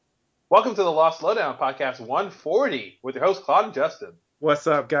Welcome to the Lost Lowdown podcast 140 with your host Claude and Justin. What's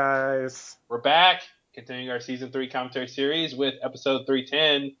up, guys? We're back, continuing our season 3 commentary series with episode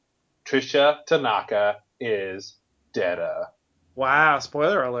 310. Tricia Tanaka is dead. Wow,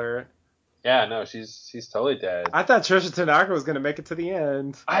 spoiler alert. Yeah, no, she's totally dead. I thought Tricia Tanaka was going to make it to the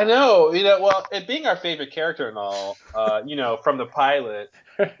end. I know, well, it being our favorite character and all, from the pilot,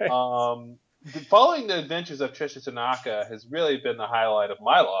 following the adventures of Tricia Tanaka has really been the highlight of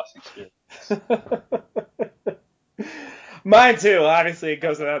my Lost experience. Mine too. Obviously, it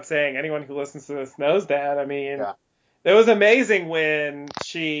goes without saying. Anyone who listens to this knows that. I mean, Yeah. It was amazing when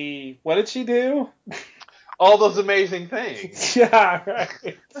what did she do? All those amazing things. Yeah,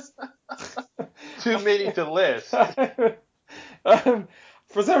 right. Too many to list.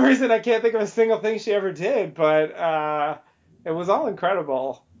 For some reason, I can't think of a single thing she ever did, but it was all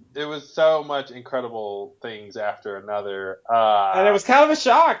incredible. It was so much incredible things after another. And it was kind of a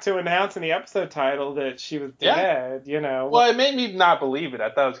shock to announce in the episode title that she was dead, Well, it made me not believe it. I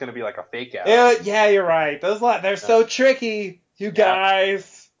thought it was going to be like a fake out. Yeah, you're right. They're so tricky, you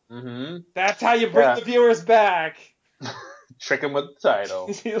guys. Mm-hmm. That's how you bring the viewers back. Trick them with the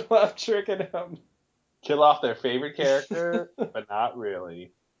title. You love tricking them. Kill off their favorite character, but not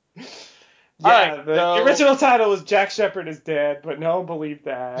really. Yeah, the original title was Jack Shephard is dead, but no one believed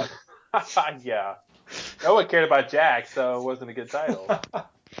that. Yeah. No one cared about Jack, so it wasn't a good title.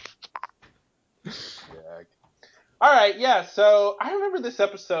 Jack. All right, yeah, so I remember this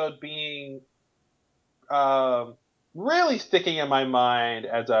episode being really sticking in my mind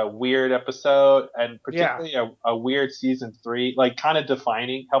as a weird episode, and particularly a weird season 3, like kind of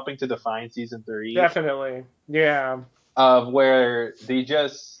helping to define season 3. Definitely, yeah. Of where they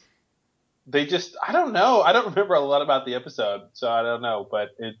just, I don't know. I don't remember a lot about the episode, so I don't know.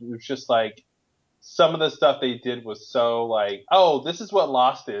 But it was just like some of the stuff they did was so like, oh, this is what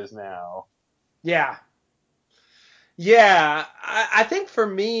Lost is now. Yeah. Yeah. I think for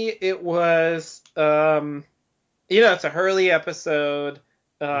me it was, it's a Hurley episode,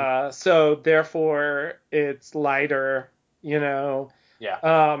 so therefore it's lighter,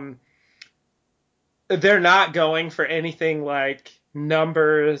 Yeah. They're not going for anything like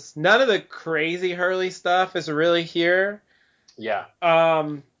numbers. None of the crazy Hurley stuff is really here. Yeah.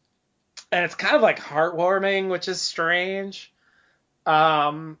 And it's kind of like heartwarming, which is strange.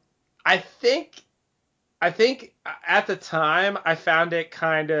 I think at the time I found it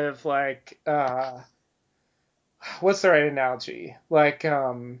kind of like what's the right analogy? Like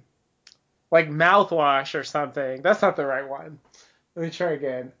mouthwash or something. That's not the right one. Let me try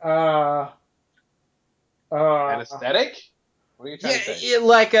again. Anesthetic? What are you trying to say?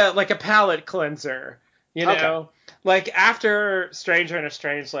 Like a palate cleanser, you know? Okay. Like after Stranger in a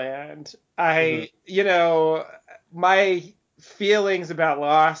Strange Land, my feelings about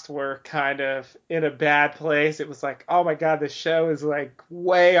Lost were kind of in a bad place. It was like, oh my God, this show is like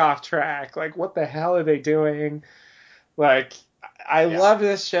way off track. Like, what the hell are they doing? Like, I love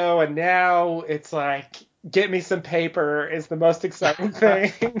this show, and now it's like, get me some paper is the most exciting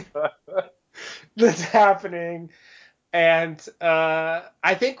thing that's happening. And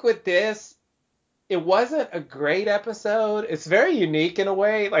I think with this, it wasn't a great episode. It's very unique in a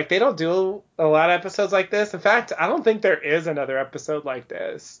way. Like, they don't do a lot of episodes like this. In fact, I don't think there is another episode like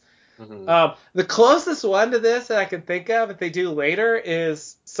this. Mm-hmm. The closest one to this that I can think of that they do later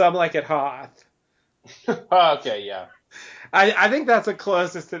is Some Like It Hoth. Okay, yeah. I think that's the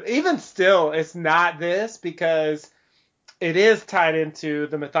closest. Even still, it's not this because it is tied into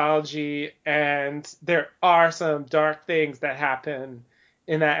the mythology, and there are some dark things that happen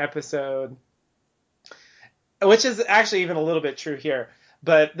in that episode, which is actually even a little bit true here.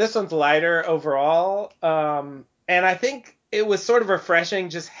 But this one's lighter overall, and I think it was sort of refreshing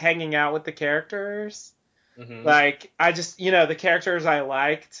just hanging out with the characters. Mm-hmm. Like, I just, the characters I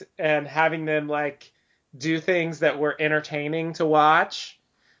liked, and having them, like, do things that were entertaining to watch.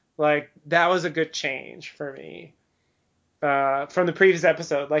 Like, that was a good change for me. From the previous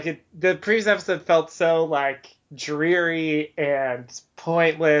episode. Like, the previous episode felt so, like, dreary and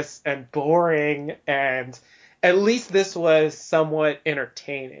pointless and boring, and at least this was somewhat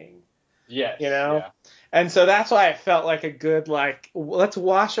entertaining. Yes. Yeah. And so that's why it felt like a good, like, let's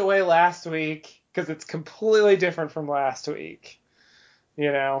wash away last week, because it's completely different from last week.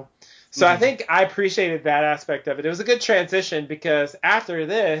 So I think I appreciated that aspect of it. It was a good transition because after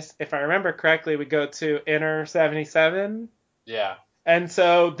this, if I remember correctly, we go to Inner 77. Yeah. And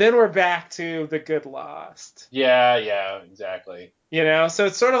so then we're back to the good Lost. Yeah, exactly. So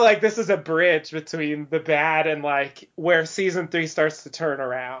it's sort of like this is a bridge between the bad and like where season 3 starts to turn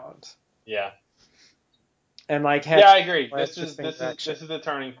around. Yeah. and like Yeah, had I agree. more interesting direction. This is the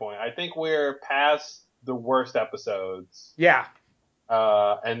turning point. I think we're past the worst episodes. Yeah,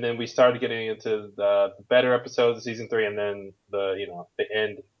 And then we started getting into the better episodes of season 3, and then the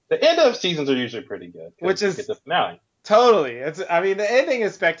end. The end of seasons are usually pretty good which because you get is the finale. totally. I mean, the ending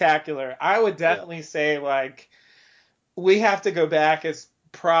is spectacular. I would Yeah. definitely say like we have to go back as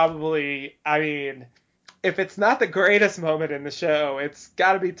probably. I mean, if it's not the greatest moment in the show, it's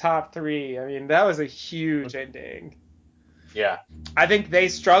got to be top 3. I mean, that was a huge ending. Yeah. I think they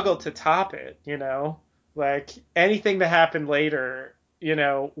struggled to top it. Like anything that happened later,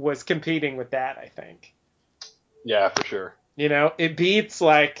 was competing with that. I think. Yeah, for sure. It beats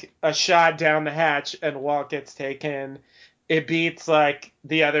like a shot down the hatch and Walt gets taken. It beats like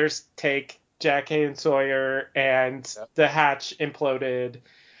the others take Jack and Sawyer and Yep. the hatch imploded.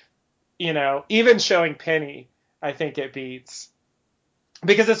 Even showing Penny, I think it beats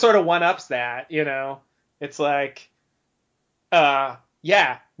because it sort of one ups that. It's like,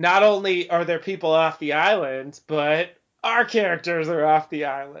 yeah, not only are there people off the island, but our characters are off the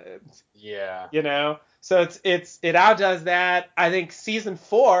island. Yeah. So it outdoes that. I think season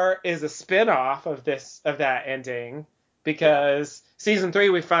 4 is a spin-off of that ending because season 3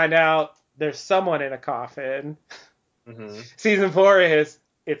 we find out there's someone in a coffin. Mm-hmm. Season 4 is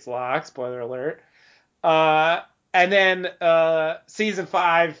it's Locke, spoiler alert. And then season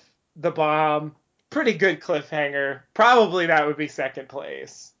 5, the bomb, pretty good cliffhanger. Probably that would be second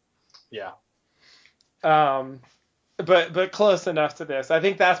place. Yeah. But close enough to this. I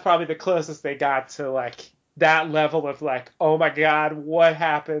think that's probably the closest they got to like that level of like, oh my god, what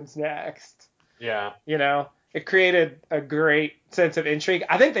happens next? Yeah. It created a great sense of intrigue.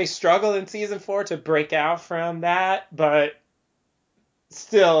 I think they struggled in season 4 to break out from that, but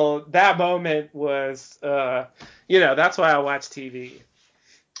still, that moment was, that's why I watch TV.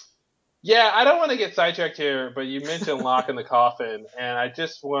 Yeah, I don't want to get sidetracked here, but you mentioned Lock in the Coffin, and I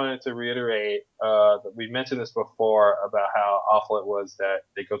just wanted to reiterate that we mentioned this before about how awful it was that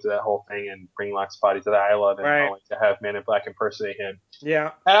they go through that whole thing and bring Locke's body to the island and Right. only to have Man in Black impersonate him.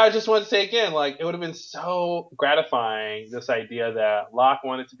 Yeah. And I just want to say again, like, it would have been so gratifying, this idea that Locke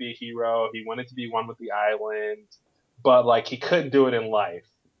wanted to be a hero, he wanted to be one with the island, but, like, he couldn't do it in life.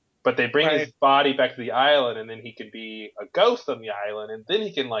 But they bring his Right. body back to the island, and then he could be a ghost on the island, and then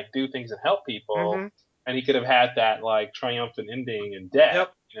he can like do things and help people, Mm-hmm. and he could have had that like triumphant ending and death.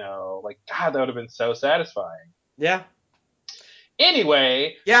 Yep. Like God, that would have been so satisfying. Yeah.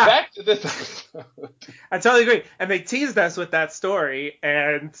 Anyway, Yeah. back to this episode. I totally agree. And they teased us with that story,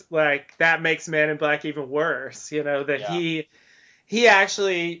 and like that makes Man in Black even worse. That Yeah. he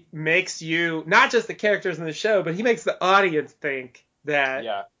actually makes you not just the characters in the show, but he makes the audience think that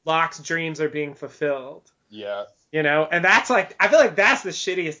Yeah. Locke's dreams are being fulfilled. Yeah. And that's like I feel like that's the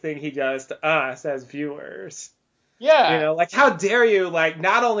shittiest thing he does to us as viewers. Yeah. Like how dare you like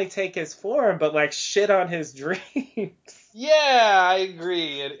not only take his form but like shit on his dreams. Yeah, I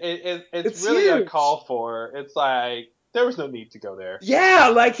agree. It's really huge. uncalled for. It's like there was no need to go there. Yeah,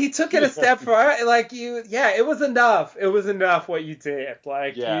 like he took it a step far. Like it was enough. It was enough what you did.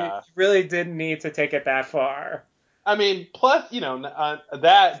 Like you really didn't need to take it that far. I mean, plus,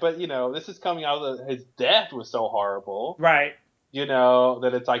 that, but, this is coming out of his death was so horrible. Right.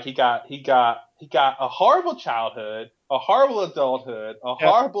 That it's like he got a horrible childhood, a horrible adulthood, a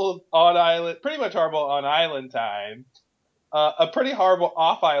horrible pretty much horrible on island time, a pretty horrible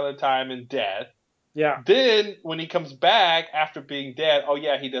off island time and death. Yeah. Then when he comes back after being dead, oh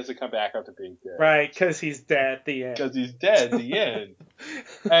yeah, he doesn't come back after being dead. Right, because he's dead at the end. Because he's dead at the end.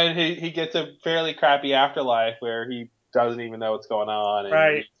 And he gets a fairly crappy afterlife where he doesn't even know what's going on. And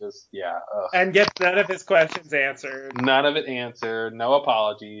right. He just, ugh. And gets none of his questions answered. None of it answered. No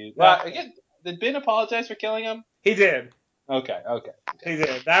apologies. Well, again, did Ben apologize for killing him? He did. Okay. He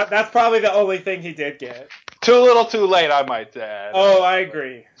did. That's probably the only thing he did get. Too little, too late, I might add. Oh, I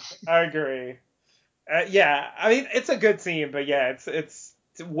agree. Yeah, I mean, it's a good scene, but yeah, it's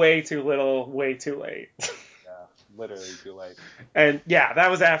way too little, way too late. Yeah, literally too late. And yeah,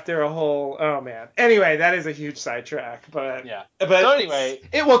 that was after a whole, oh man. Anyway, that is a huge sidetrack, but yeah. But so anyway,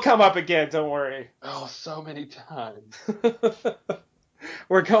 it will come up again, don't worry. Oh, so many times.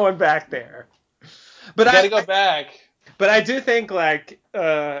 We're going back there. But I gotta go back. But I do think like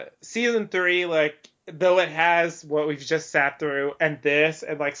season 3, like though it has what we've just sat through and this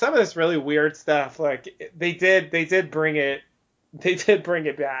and like some of this really weird stuff, like they did bring it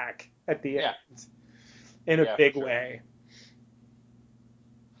back at the end in a big way.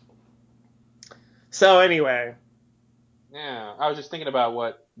 So anyway. Yeah, I was just thinking about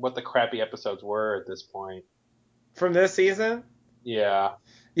what the crappy episodes were at this point. From this season? Yeah.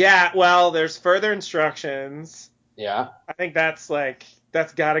 Yeah, well, there's further instructions. Yeah. I think that's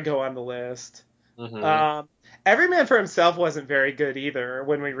got to go on the list. Mm-hmm. Um, Every Man for Himself wasn't very good either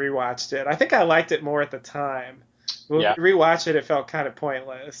when we rewatched it. I think I liked it more at the time. When Yeah. we rewatched it, it felt kind of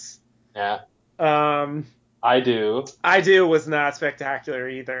pointless. Yeah. Um, I do. I Do was not spectacular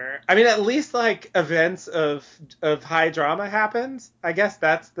either. I mean, at least like events of high drama happened. I guess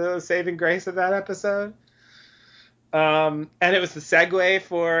that's the saving grace of that episode. And it was the segue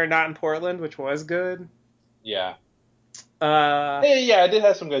for Not in Portland, which was good. Yeah. Uh, Yeah, it did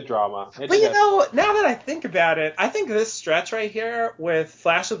have some good drama. It but did you have some know, good now that I think about it, I think this stretch right here with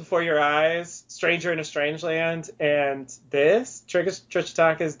Flashes Before Your Eyes, Stranger in a Strange Land, and this, Tricia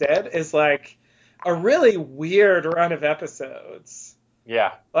Tanaka Dead, is like a really weird run of episodes.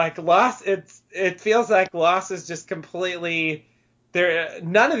 Yeah. Like Lost, it feels like Lost is just completely there.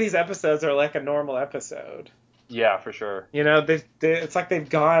 None of these episodes are like a normal episode. Yeah, for sure. You know, it's like they've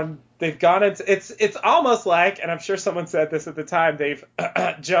gone into it's almost like, and I'm sure someone said this at the time, they've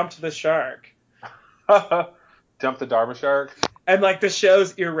jumped the shark, Jump the Dharma shark. and like the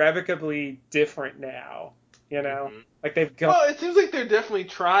show's irrevocably different now. You know, Hmm. like they've gone. Well, it seems like they're definitely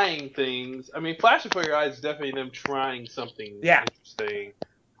trying things. I mean, Flash Before Your Eyes is definitely them trying something Yeah. interesting.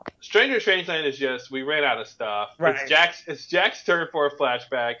 Stranger Strangeland is just we ran out of stuff. Right. It's Jack's turn for a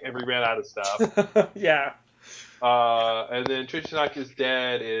flashback, and we ran out of stuff. Yeah. And then Tricia Tanaka's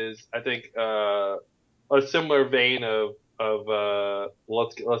Dead is, I think, a similar vein of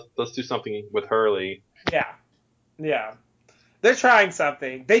let's do something with Hurley. Yeah. Yeah. They're trying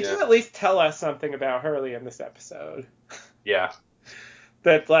something. They do Yeah. at least tell us something about Hurley in this episode Yeah.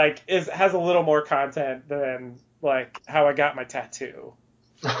 that like has a little more content than like how I got my tattoo.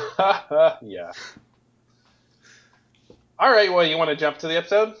 Yeah. All right. Well, you want to jump to the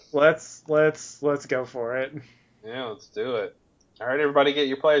episode? Let's go for it. Yeah, let's do it. All right, everybody, get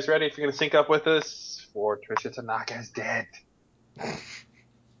your players ready if you're going to sync up with us for Tricia Tanaka's Dead.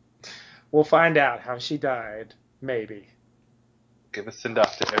 We'll find out how she died. Maybe. Give a send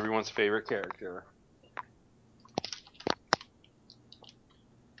off to everyone's favorite character.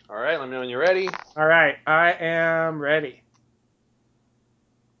 All right, let me know when you're ready. All right, I am ready.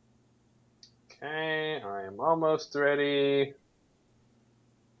 Okay, I am almost ready.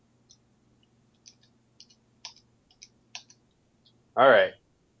 All right.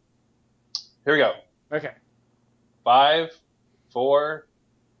 Here we go. Okay. 5, 4,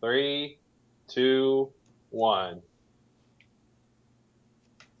 3, 2, 1.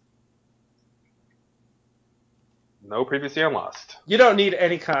 No previously on Lost. You don't need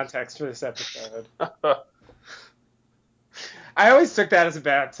any context for this episode. I always took that as a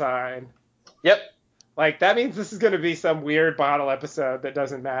bad sign. Yep. Like, that means this is going to be some weird bottle episode that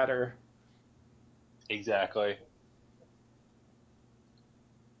doesn't matter. Exactly.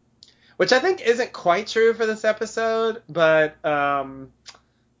 Which I think isn't quite true for this episode, but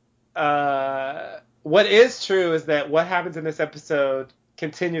what is true is that what happens in this episode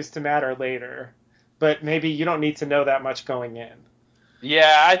continues to matter later. But maybe you don't need to know that much going in.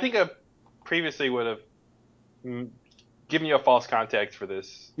 Yeah, I think I previously would have given you a false context for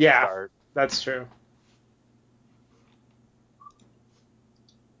this start. That's true.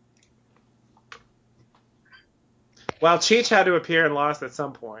 Well, Cheech had to appear in Lost at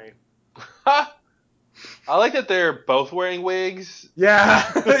some point. I like that they're both wearing wigs. Yeah,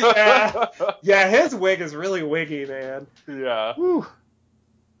 yeah, yeah. His wig is really wiggy, man. Yeah. Whew.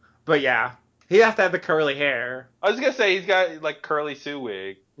 But yeah, he has to have the curly hair. I was gonna say he's got like curly Sue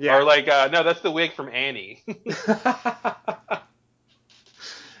wig. Yeah. Or like no, that's the wig from Annie.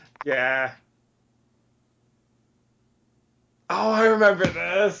 Yeah. Oh, I remember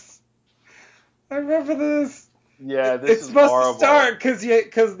this. Yeah, this It's is supposed horrible. to start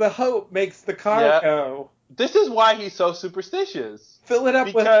because the hope makes the car Yep. go. This is why he's so superstitious. Fill it up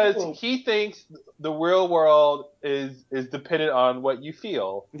with Because hope. he thinks the real world is dependent on what you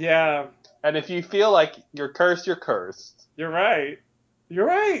feel. Yeah, And if you feel like you're cursed, you're cursed. you're right. You're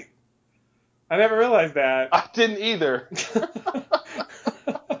right. I never realized that. I didn't either.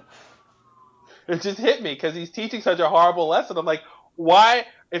 It just hit me because he's teaching such a horrible lesson. I'm like, why?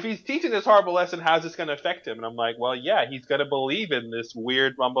 If he's teaching this horrible lesson, how's this going to affect him? And I'm like, well, yeah, he's going to believe in this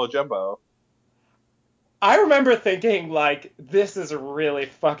weird mumbo jumbo. I remember thinking, like, this is really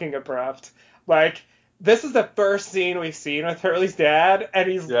fucking abrupt. Like, this is the first scene we've seen with Hurley's dad, and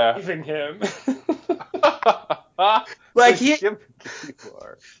he's leaving him. Like he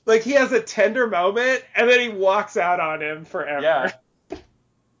has a tender moment, and then he walks out on him forever. Yeah.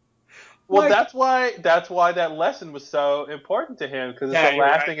 Well, Like, that's why that lesson was so important to him, because it's yeah, the you're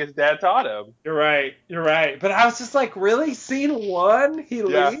last right. thing his dad taught him. You're right. You're right. But I was just like, really? Scene one? He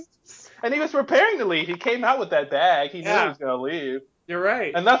Yeah. leaves? And he was preparing to leave. He came out with that bag. He knew he Yeah, was going to leave. you're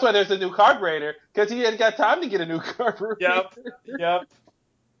right. And that's why there's a new carburetor, because he hadn't got time to get a new carburetor. Yep. Yep.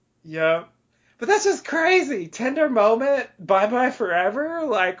 Yep. But that's just crazy. Tender moment. Bye bye forever.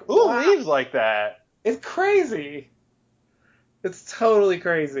 Like, Who wow. leaves like that? It's crazy. It's totally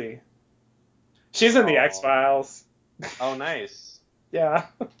crazy. She's in the Oh, X-Files. oh, nice. Yeah.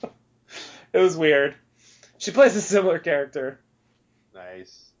 It was weird. She plays a similar character.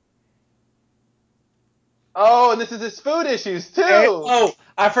 Nice. Oh, and this is his food issues, too. Oh,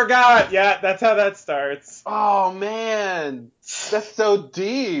 I forgot. Yeah, that's how that starts. Oh, man. That's so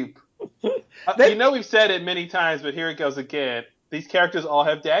deep. They, We've said it many times, but here it goes again. These characters all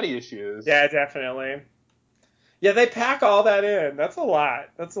have daddy issues. yeah, definitely. Yeah, they pack all that in. That's a lot.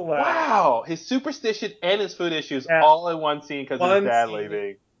 That's a lot. Wow. His superstition and his food issues Yeah. all in one scene because of his One dad scene.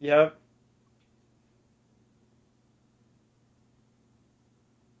 leaving. Yep.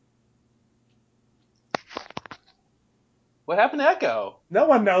 What happened to Echo? No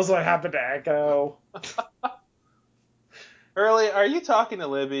one knows what happened to Echo. Hurley, are you talking to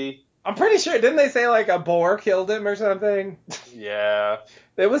Libby? I'm pretty sure. Didn't they say like a boar killed him or something? Yeah.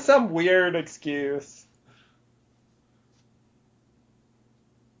 There was some weird excuse.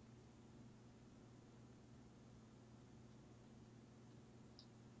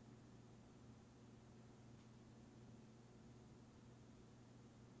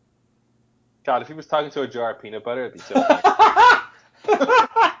 God, if he was talking to a jar of peanut butter, it'd be so funny.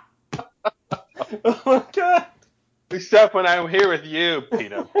 Oh my god. Except when I'm here with you,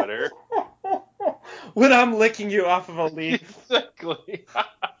 peanut butter. When I'm licking you off of a leaf, Exactly.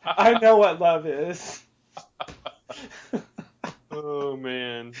 I know what love is. Oh,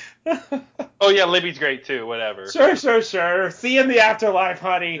 man. Oh, yeah, Libby's great, too. Whatever. Sure. See you in the afterlife,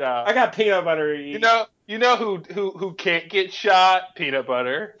 honey. Yeah. I got peanut butter to eat. You know who can't get shot? Peanut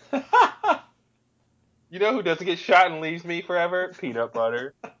butter. You know who doesn't get shot and leaves me forever? Peanut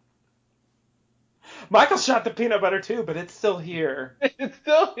butter. Michael shot the peanut butter too, but it's still here. It's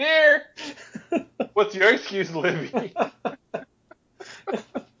still here. What's your excuse, Libby?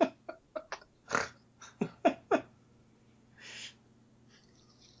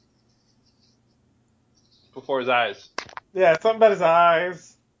 Before his eyes. Yeah, something about his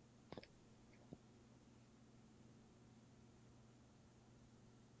eyes.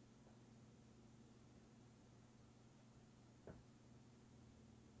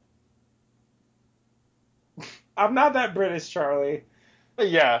 I'm not that British, Charlie.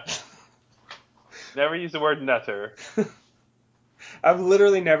 Yeah. Never use the word nutter. I've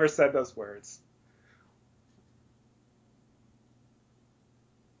literally never said those words.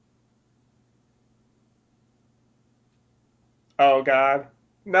 Oh God,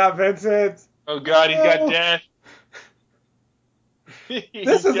 not Vincent. Oh God, he's got death.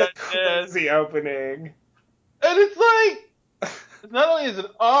 This is a crazy opening. And it's like, not only is it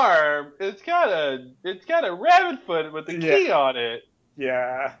an arm, it's got a rabbit foot with the key on it.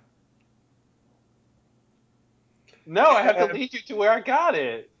 Yeah. No, I have to lead you to where I got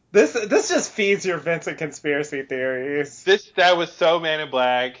it. This just feeds your Vincent conspiracy theories. That was so Man in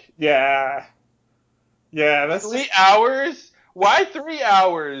Black. Yeah. Yeah, that's 3 hours? Why 3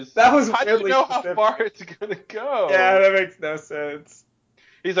 hours? That was How do you know how far it's gonna go? Yeah, that makes no sense.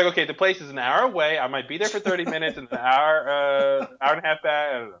 He's like, okay, the place is an hour away. I might be there for 30 minutes and an hour and a half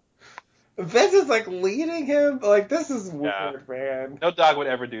back. I don't know. Vince is like leading him. Like, this is weird, man. No dog would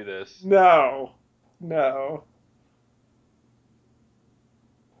ever do this. No.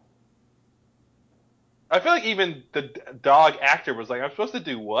 I feel like even the dog actor was like, I'm supposed to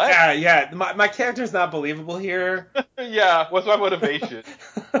do what? Yeah. My character's not believable here. Yeah, what's my motivation?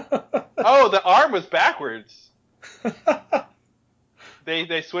 Oh, the arm was backwards.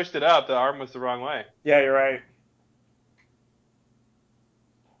 They switched it up. The arm was the wrong way. Yeah, you're right.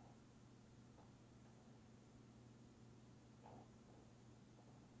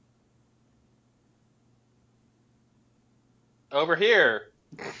 Over here.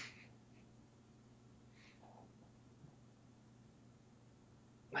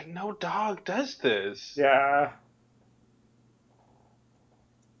 Like, no dog does this. Yeah.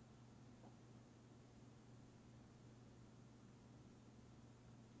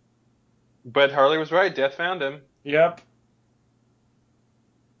 But Harley was right. Death found him. Yep.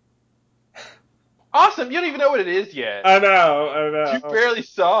 Awesome. You don't even know what it is yet. I know. You barely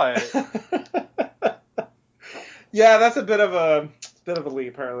saw it. Yeah, that's a bit of a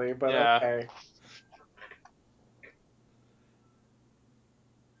leap, Harley, but okay.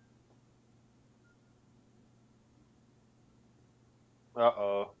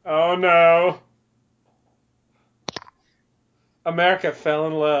 Uh-oh. Oh no. America fell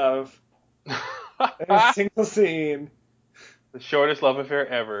in love in a single scene. The shortest love affair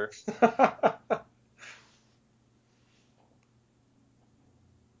ever.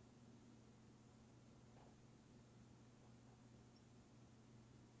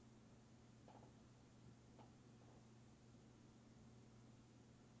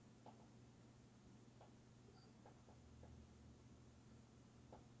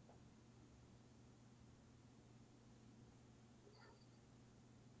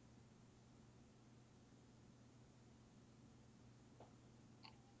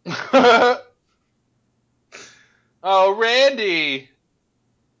 Oh, Randy.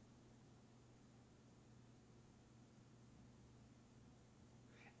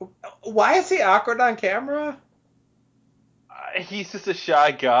 Why is he awkward on camera? He's just a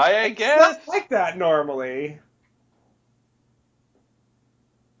shy guy, I He's guess. not like that normally.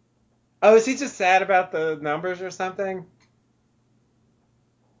 Oh, is he just sad about the numbers or something?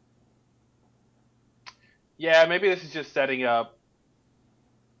 Yeah, maybe this is just setting up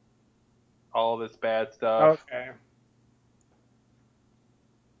all this bad stuff. Okay.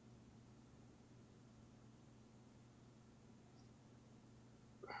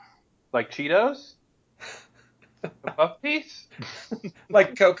 Like Cheetos? A puff piece?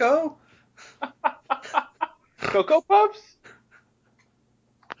 Like Coco? Cocoa Puffs?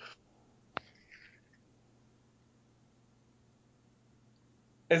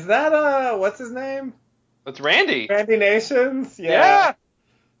 Is that what's his name? That's Randy. Randy Nations? Yeah. Yeah,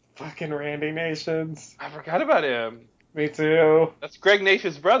 Fucking Randy Nations. I forgot about him. Me too. That's Greg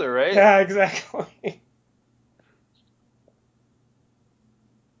Nation's brother, right? Yeah, exactly.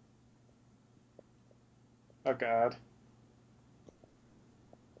 Oh god.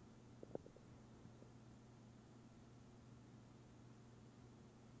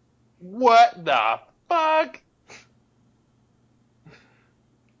 What the fuck?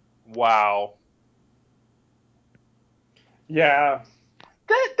 Wow. Yeah.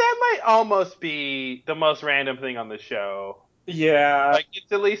 That might almost be the most random thing on the show. Yeah. Like,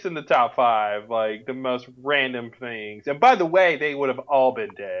 it's at least in the top 5, like the most random things. And by the way, they would have all been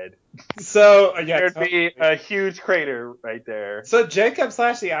dead. So yeah, There'd be totally. a huge crater right there. So Jacob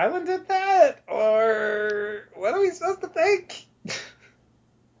slash the island did that? Or what are we supposed to think?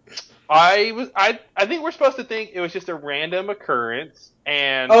 I think we're supposed to think it was just a random occurrence,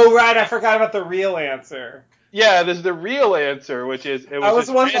 and Oh right, I forgot about the real answer. yeah, this is the real answer, which is it I was was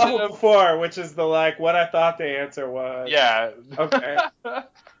just one level random. before, which is the like what I thought the answer was. Yeah. Okay.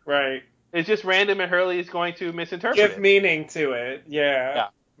 Right. It's just random, and Hurley is going to misinterpret Give it. meaning to it. Yeah. Yeah.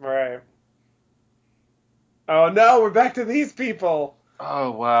 Right. Oh no, we're back to these people.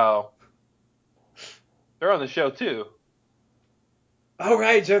 Oh wow. They're on the show too. Oh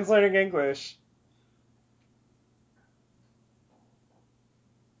right, Jen's learning English.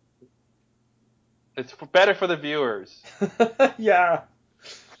 It's better for the viewers. Yeah.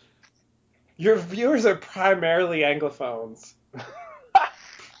 Your viewers are primarily Anglophones.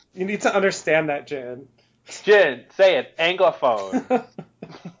 You need to understand that, Jen. Jen, say it. Anglophone.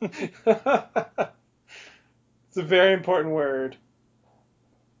 It's a very important word.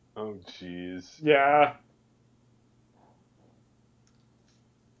 Oh jeez. Yeah.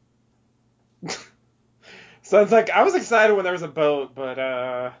 So it's like I was excited when there was a boat, but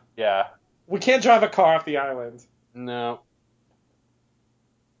Yeah. we can't drive a car off the island. No.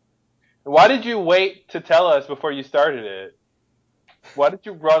 Why did you wait to tell us before you started it? Why did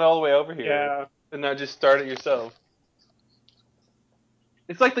you run all the way over here Yeah. and not just start it yourself?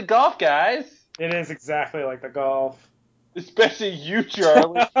 It's like the golf guys, It is exactly like the golf. especially you,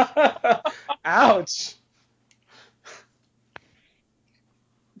 Charlie. Ouch.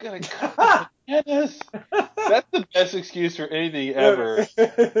 Gotta cut the bananas. That's the best excuse for anything ever.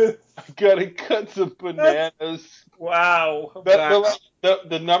 Gotta cut some bananas. Wow.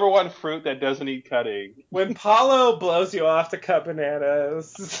 The number one fruit that doesn't need cutting. When Paulo blows you off to cut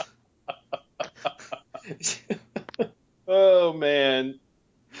bananas. Oh man.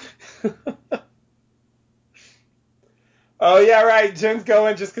 Oh yeah, right. Jen's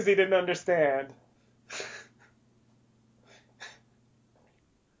going just because he didn't understand.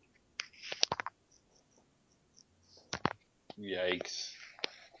 Yikes.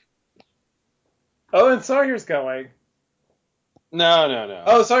 Oh, and Sawyer's going. No.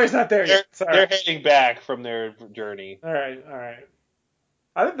 Oh, Sawyer's not there yet. Sorry. They're heading back from their journey. All right.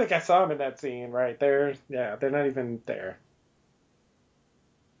 I didn't think I saw him in that scene. Right. They're not even there.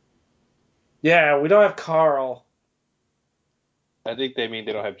 Yeah, we don't have Carl. I think they mean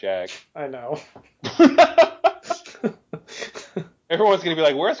they don't have Jack. I know. Everyone's gonna be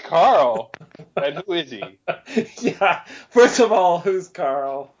like, "Where's Carl? And who is he? Yeah. First of all, who's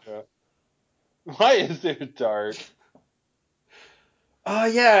Carl? Yeah. Why is there a dart? Oh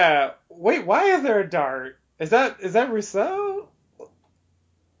yeah. Wait, why is there a dart? Is that Rousseau?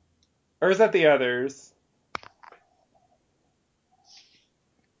 Or is that the others? I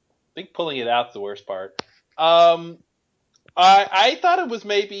think pulling it out's the worst part. Um, I thought it was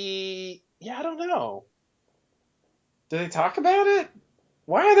maybe. Yeah, I don't know. Do they talk about it?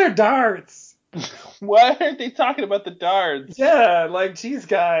 Why are there darts? Why aren't they talking about the darts? Yeah, like, geez,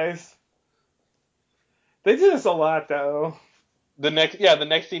 guys. They do this a lot, though. The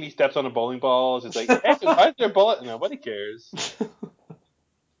next scene he steps on a bowling ball. It's just like, hey, why is there a bullet? Nobody cares.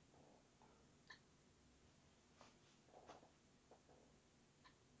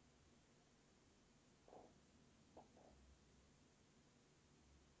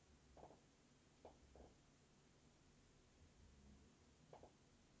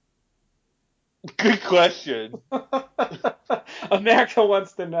 Good question. America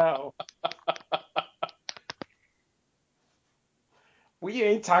wants to know. We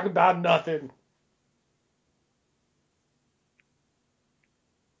ain't talking about nothing.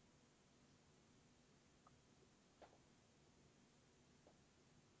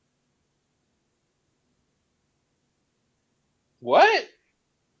 What?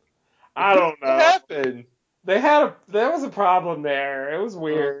 I don't What know. happened? There was a problem there. It was Oh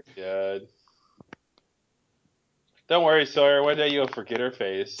weird. God. Don't worry, Sawyer. One day you'll forget her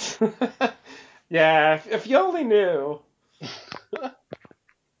face. Yeah, if you only knew.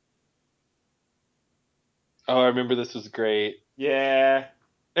 Oh, I remember this was great. Yeah.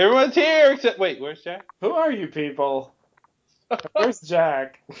 Everyone's here except wait, where's Jack? Who are you people? Where's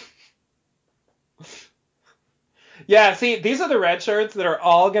Jack? Yeah, see, these are the red shirts that are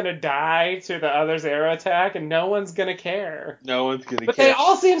all gonna die to the other's arrow attack, and no one's gonna care. No one's gonna But they care.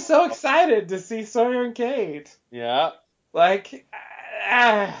 all seem so excited to see Sawyer and Kate. Yeah. Like,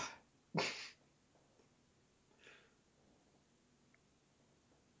 ah.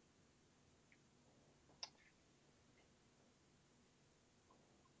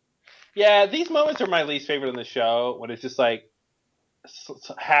 Yeah, these moments are my least favorite in the show when it's just like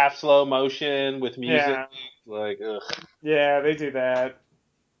half slow motion with music. Yeah, Like, ugh. yeah, they do that.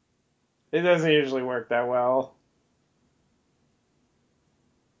 It doesn't usually work that well.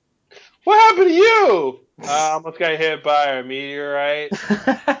 What happened to you? Almost got hit by a meteorite.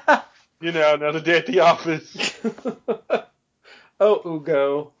 You know, another day at the office. Oh,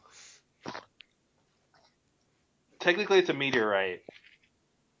 Ugo. Technically, it's a meteorite.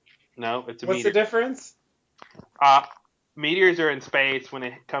 No, it's a What's the meteor. difference? Uh, Meteors are in space. When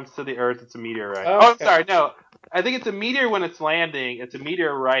it comes to the Earth, it's a meteorite. Oh, Oh, I'm okay. sorry. No, I think it's a meteor when it's landing. It's a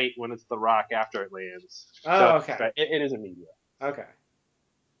meteorite when it's the rock after it lands. Oh, So okay. it is a meteor. Okay.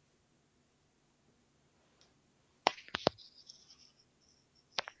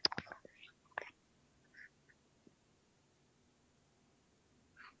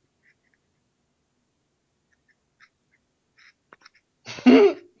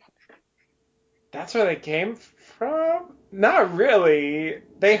 That's where they came from? Not really.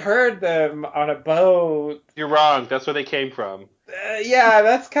 They heard them on a boat. You're wrong. That's where they came from. Yeah,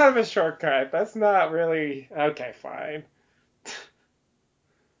 that's kind of a shortcut. That's not really. Okay, fine.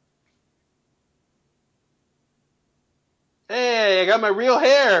 Hey, I got my real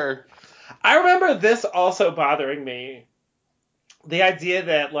hair. I remember this also bothering me. The idea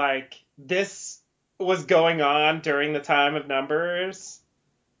that, like, this was going on during the time of Numbers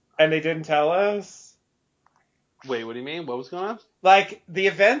and they didn't tell us. Wait, what do you mean? What was going on? Like, the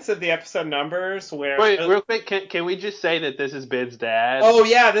events of the episode Numbers where. Wait, real quick. Can we just say that this is Ben's dad? Oh,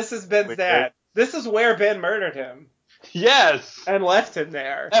 yeah, this is Ben's Wait, dad. This is where Ben murdered him yes. and left him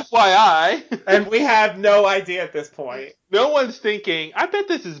there. FYI. And we have no idea at this point. No one's thinking. I bet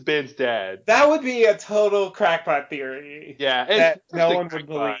this is Ben's dad. That would be a total crackpot theory Yeah, that it's no one would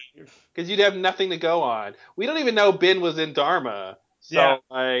believe. because you'd have nothing to go on. We don't even know Ben was in Dharma, so Yeah.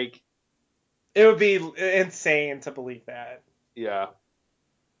 like, It would be insane to believe that. yeah.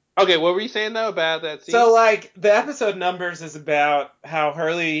 Okay, what were you saying though about that scene? So, like, the episode Numbers is about how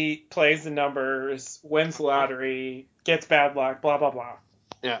Hurley plays the numbers, wins the lottery, gets bad luck, blah, blah, blah.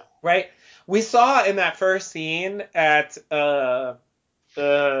 Yeah. Right? We saw in that first scene at Mr.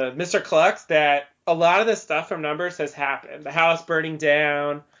 Cluck's that a lot of the stuff from Numbers has happened. The house burning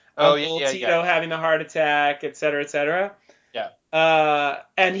down, Uncle Tito having a heart attack, et cetera, et cetera. Yeah.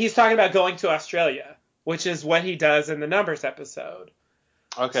 And he's talking about going to Australia, which is what he does in the Numbers episode.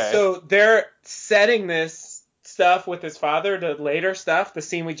 Okay. So they're setting this stuff with his father, the later stuff, the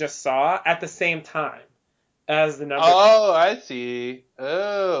scene we just saw, at the same time. as the numbers. Oh, I see.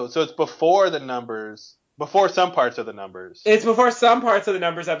 Oh, so it's before the numbers, before some parts of the numbers. It's before some parts of the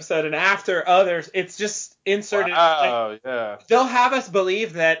numbers episode and after others. It's just inserted. Like, Wow, yeah. they'll have us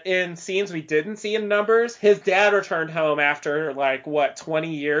believe that in scenes we didn't see in numbers, his dad returned home after like what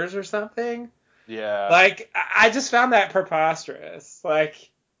 20 years or something. Yeah. Like I just found that preposterous. Like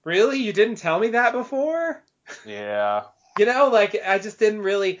really, you didn't tell me that before? Yeah. You know, like I just didn't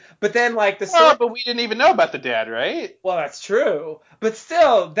really. But then like the story. Well, but we didn't even know about the dad, right? Well, that's true. But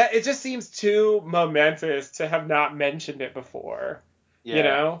still, that it just seems too momentous to have not mentioned it before. Yeah. You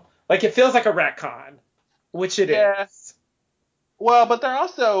know? Like it feels like a retcon, which it Yeah. is. Well, but they're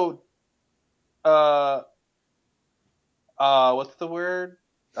also what's the word?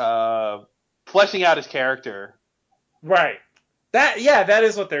 Fleshing out his character. Right. That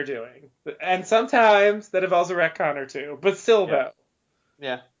is what they're doing. And sometimes that involves a retcon or two. But still Yeah. though.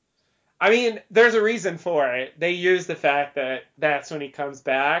 Yeah. I mean, there's a reason for it. They use the fact that that's when he comes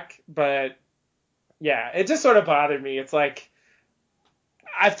back, but yeah, it just sort of bothered me. It's like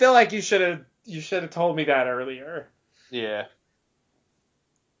I feel like you should have told me that earlier. Yeah.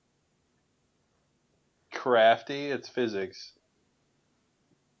 Crafty, it's physics.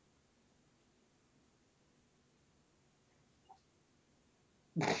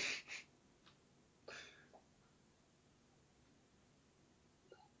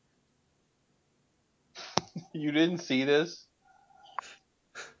 You didn't see this?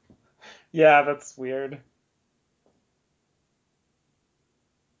 Yeah, that's weird.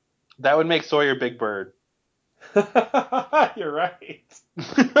 That would make Sawyer Big Bird. You're right.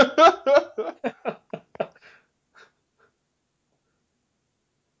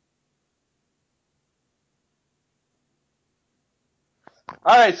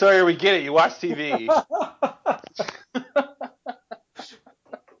 All right, Sawyer, we get it. You watch TV.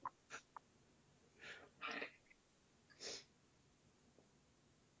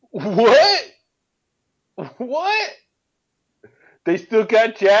 What? What? They still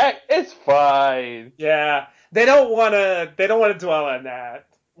got Jack? It's fine. Yeah, they don't want to dwell on that.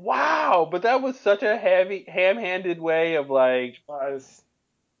 Wow, but that was such a heavy, ham-handed way of like Was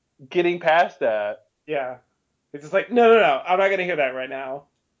getting past that. yeah. It's just like no, I'm not gonna hear that right now.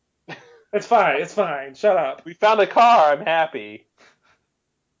 It's fine. Shut up. We found a car. I'm happy.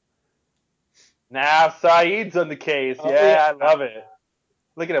 Now Saeed's on the case. Oh, Yeah, yeah. I love it.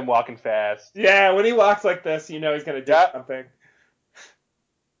 Look at him walking fast. Yeah, when he walks like this, you know he's gonna do Yeah. something.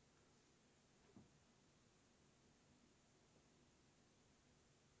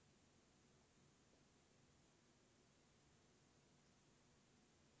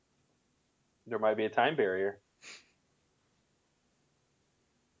 There might be a time barrier.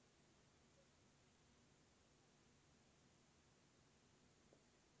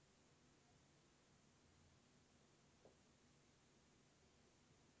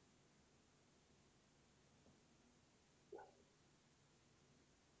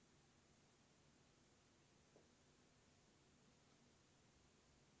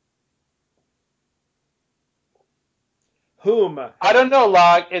 Whom? I don't know,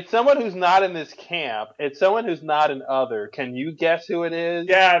 Log. It's someone who's not in this camp. It's someone who's not an other. Can you guess who it is?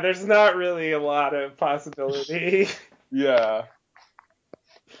 Yeah, there's not really a lot of possibility. Yeah.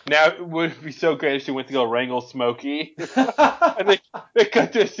 Now, it would be so great if she went to go wrangle Smokey. And they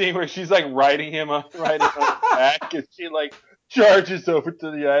cut to a scene where she's like riding him on his back, and she like charges over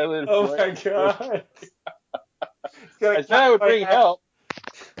to the island. Oh my god. I said I would bring help.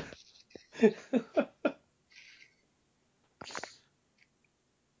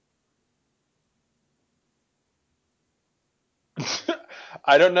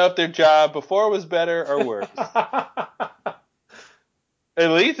 I don't know if their job before was better or worse. At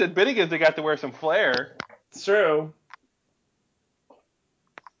least at Binnigan's they got to wear some flair. It's true.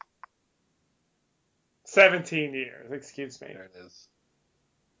 17 years, excuse me. There it is.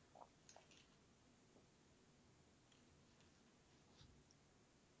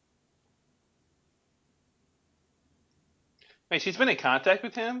 Wait, she's been in contact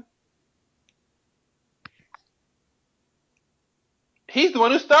with him? He's the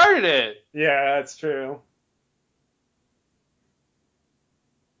one who started it. Yeah, that's true.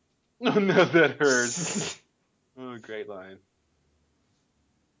 Oh no, that hurts. Oh, great line.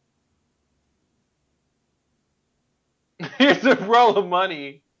 Here's a roll of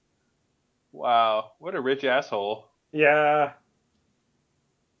money. Wow, what a rich asshole. Yeah.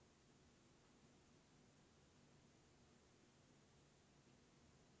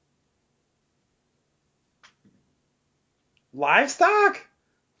 Livestock?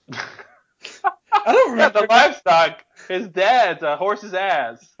 I don't Yeah, remember. the livestock. His dad's a horse's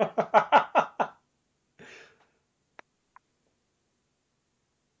ass.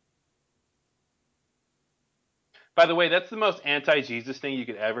 By the way, that's the most anti-Jesus thing you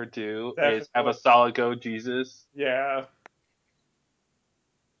could ever do is have a Definitely. solid gold Jesus. Yeah.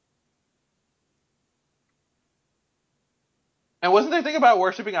 And wasn't there a thing about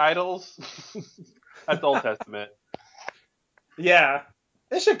worshiping idols? That's Old Testament. Yeah.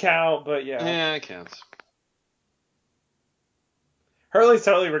 It should count, but yeah. Yeah, it counts. Hurley's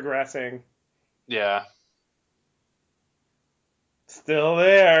totally regressing. Yeah. Still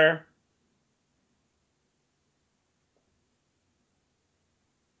there.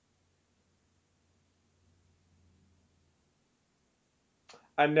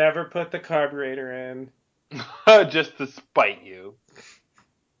 I never put the carburetor in. Just to spite you.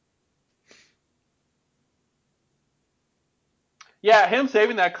 Yeah, him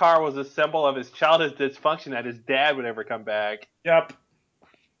saving that car was a symbol of his childhood dysfunction that his dad would ever come back. Yep.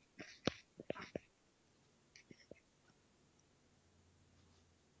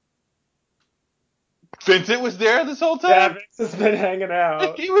 Vincent was there this whole Yeah, time? Vince has been hanging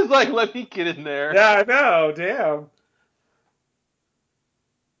out. He was like, let me get in there. Yeah, I know. Damn.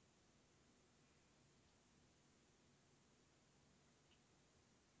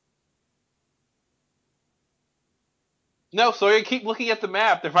 No, Sawyer, keep looking at the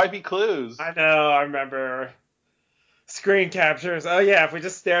map. There might be clues. I know. I remember screen captures. Oh yeah, if we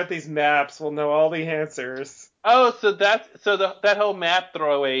just stare at these maps, we'll know all the answers. Oh, that whole map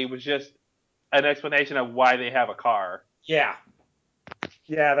throwaway was just an explanation of why they have a car. Yeah.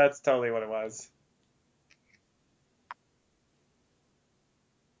 Yeah, that's totally what it was.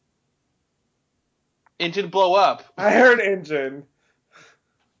 Engine blow up. I heard engine.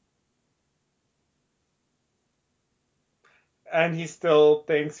 And he still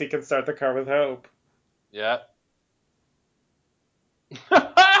thinks he can start the car with hope. Yeah.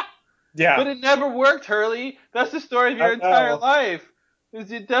 Yeah. But it never worked, Hurley. That's the story of your I entire know. life.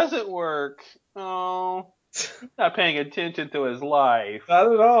 Is it doesn't work. Oh, he's not paying attention to his life.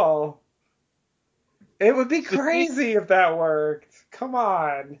 Not at all. It would be See? crazy if that worked. Come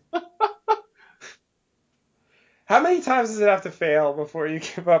on. How many times does it have to fail before you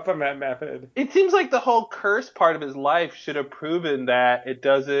give up on that method? It seems like the whole curse part of his life should have proven that it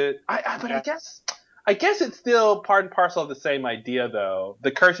doesn't. But I guess it's still part and parcel of the same idea, though.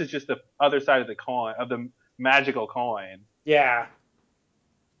 The curse is just the other side of the coin, of the magical coin. Yeah.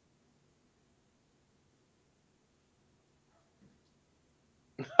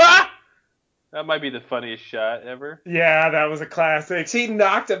 That might be the funniest shot ever. Yeah, that was a classic. She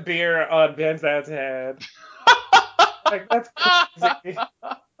knocked a beer on Benzad's head. Like, that's crazy.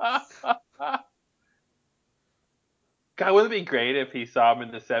 God, wouldn't it be great if he saw him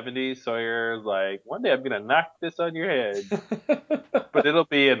in the 70s? Sawyer's like, one day I'm going to knock this on your head. But it'll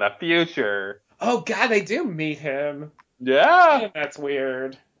be in the future. Oh, God, they do meet him. Yeah. Man, that's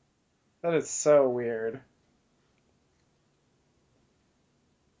weird. That is so weird.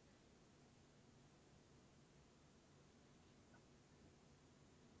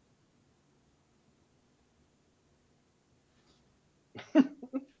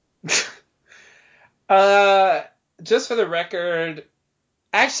 uh, just for the record,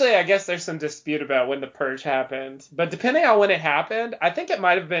 actually, I guess there's some dispute about when the purge happened. But depending on when it happened, I think it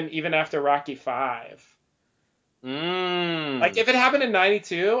might have been even after Rocky V. Like, if it happened in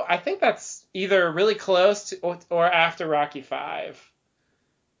 92, I think that's either really close to or after Rocky V.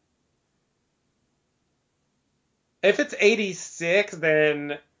 If it's 86,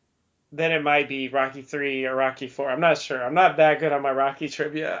 then it might be Rocky 3 or Rocky 4. I'm not sure. I'm not that good on my Rocky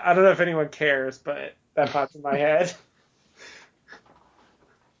trivia. I don't know if anyone cares, but that pops in my head.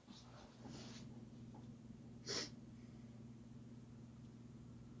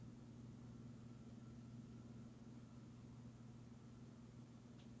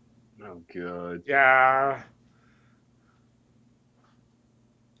 Oh, good. Yeah.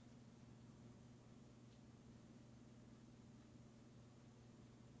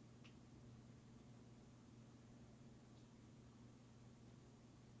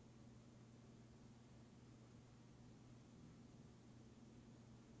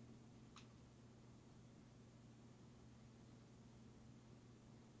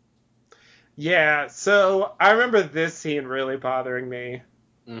 Yeah, so I remember this scene really bothering me.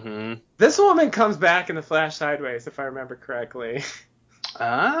 Mm-hmm. This woman comes back in the Flash sideways, if I remember correctly.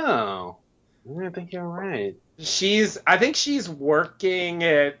 Oh. I think you're right. I think she's working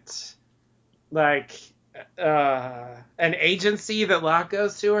at, like, an agency that Locke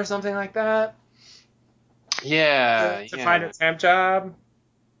goes to or something like that. Yeah, To yeah. find a temp job.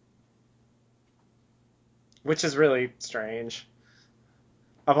 Which is really strange.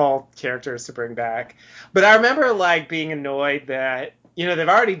 Of all characters to bring back. But I remember, like, being annoyed that, they've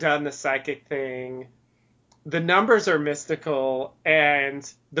already done the psychic thing. the numbers are mystical,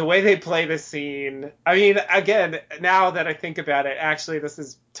 and the way they play the scene. I mean, again, now that I think about it, actually, this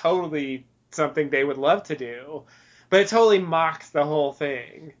is totally something they would love to do, but it totally mocks the whole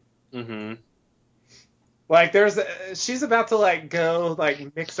thing. Mm-hmm. Like, she's about to like go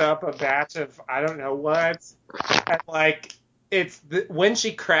like mix up a batch of I don't know what, and like when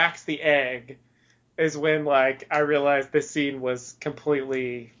she cracks the egg is when like I realized this scene was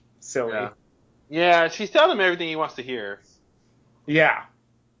completely silly. Yeah. Yeah, she's telling him everything he wants to hear. Yeah.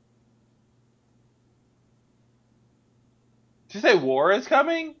 Did you say war is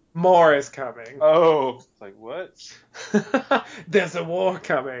coming? More is coming. Oh, it's like what? There's a war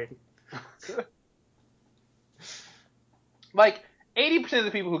coming. Like 80% of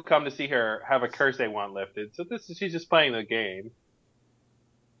the people who come to see her have a curse they want lifted. So she's just playing the game.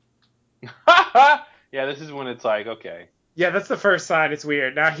 Yeah, this is when it's like, okay. Yeah, that's the first sign it's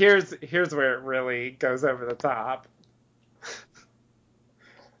weird. Now here's where it really goes over the top.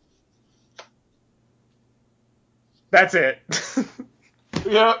 That's it.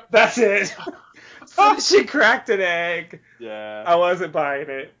 Yeah, that's it. She cracked an egg. Yeah. I wasn't buying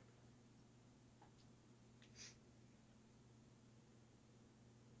it.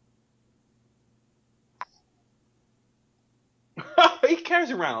 He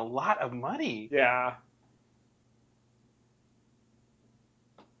carries around a lot of money. Yeah.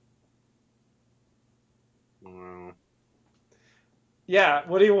 Mm. Yeah,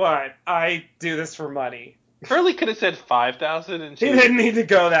 what do you want? I do this for money. Hurley could have said 5,000 and He didn't need to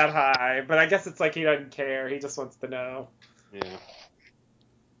go that high, but I guess it's like he doesn't care. He just wants to know. Yeah.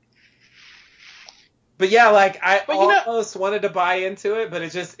 But yeah, like I almost wanted to buy into it, but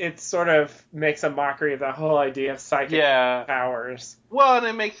it sort of makes a mockery of the whole idea of psychic powers. Well, and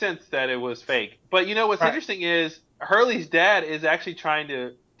it makes sense that it was fake. But you know what's interesting is Hurley's dad is actually trying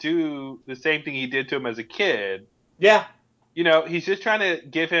to do the same thing he did to him as a kid. Yeah. You know, he's just trying to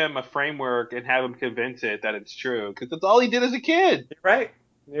give him a framework and have him convince it that it's true, because that's all he did as a kid. You're right.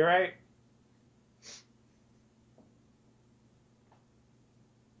 You're right.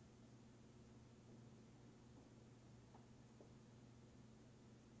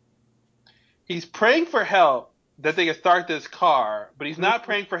 He's praying for help that they can start this car, but he's not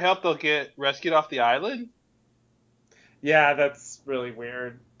praying for help they'll get rescued off the island. Yeah, that's really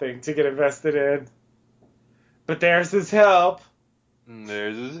weird thing to get invested in. But there's his help.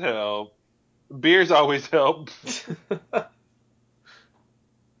 There's his help. Beers always help. It's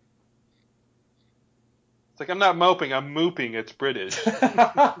like, I'm not moping, I'm mooping. It's British. It's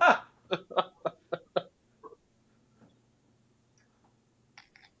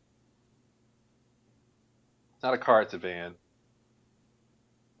not a car, it's a van.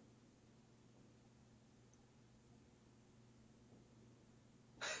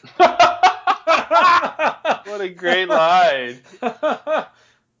 What a great line.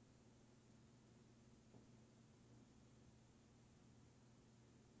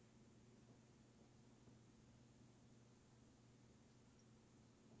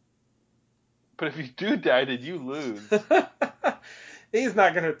 But if you do die, then you lose. He's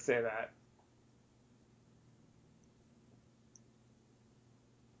not going to say that.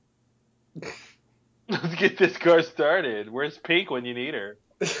 Let's get this car started. Where's Pink when you need her?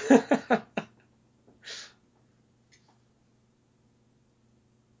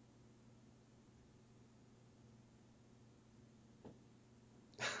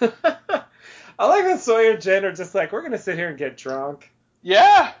 I like that Sawyer and Jen are just like, we're going to sit here and get drunk.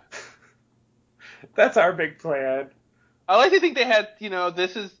 Yeah. That's our big plan. I like to think they had,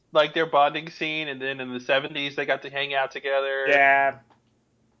 this is like their bonding scene, and then in the 70s they got to hang out together. Yeah.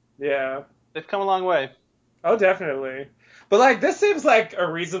 Yeah. They've come a long way. Oh, definitely. But, like, this seems like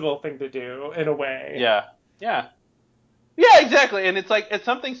a reasonable thing to do, in a way. Yeah. Yeah. Yeah, exactly. And it's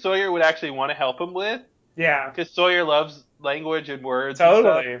something Sawyer would actually want to help him with. Yeah. Because Sawyer loves language and words.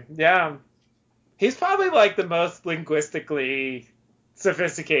 Totally. And stuff. Yeah. He's probably, like, the most linguistically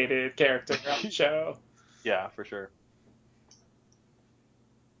sophisticated character on the show. Yeah, for sure.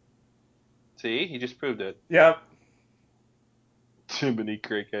 See? He just proved it. Yep. Jiminy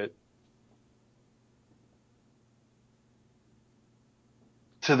Cricket.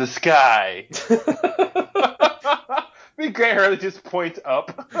 To the sky. Be great, Hurley just points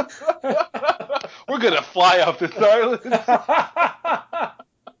up. We're gonna fly off this island.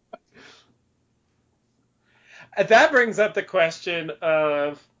 That brings up the question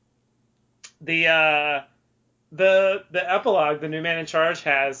of the epilogue. The new man in charge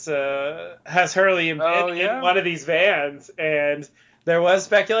has Hurley in one of these vans, and there was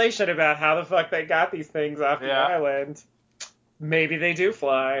speculation about how the fuck they got these things off the island. Maybe they do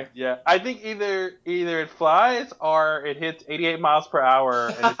fly. Yeah, I think either it flies or it hits 88 miles per hour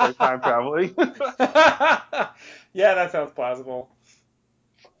and it starts time traveling. Yeah, that sounds plausible.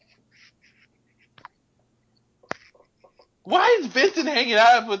 Why is Vincent hanging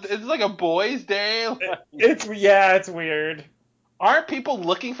out with? It's like a boys' day. It's weird. Aren't people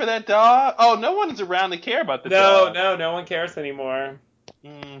looking for that dog? Oh, no one's around to care about the No, dog. no, no one cares anymore.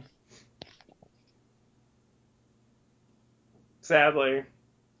 Mm. Sadly.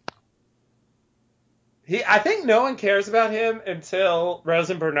 I think no one cares about him until Rose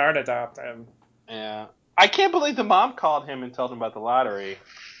and Bernard adopt him. Yeah. I can't believe the mom called him and told him about the lottery.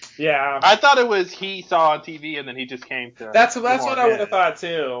 Yeah. I thought it was he saw on TV and then he just came to. That's what I would have in. thought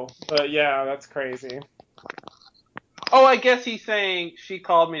too. But yeah, that's crazy. Oh, I guess he's saying she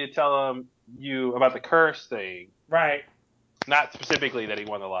called me to tell him you about the curse thing. Right. Not specifically that he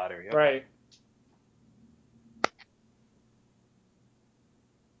won the lottery. Okay. Right.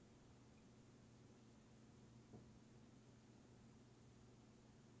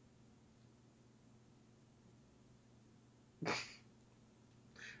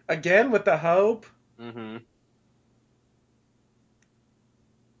 Again with the hope. Mm-hmm.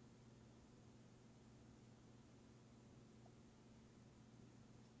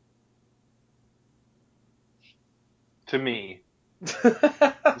 To me.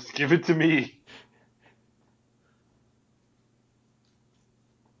 Just give it to me.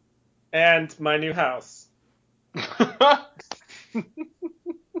 And my new house.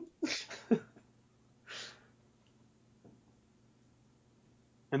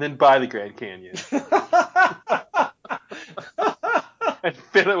 And then buy the Grand Canyon. And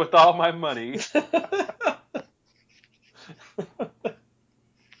fill it with all my money.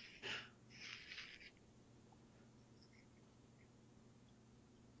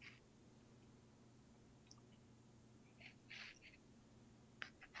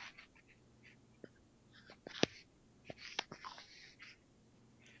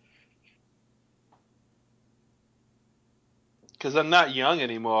 Because I'm not young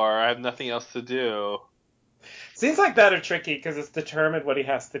anymore. I have nothing else to do. Scenes like that are tricky because it's determined what he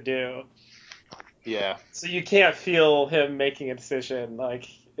has to do. Yeah. So you can't feel him making a decision. Like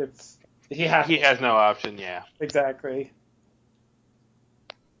he has no option, yeah. Exactly.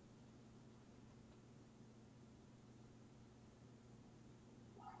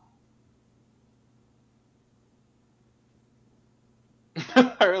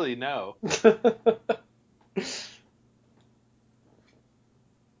 I really know.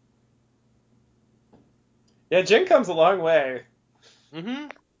 Yeah, Jin comes a long way. Mm-hmm.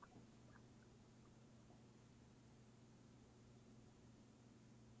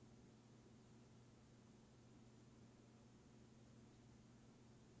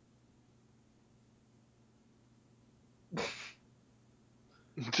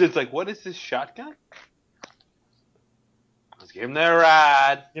 It's like, what is this shotgun? Let's give him that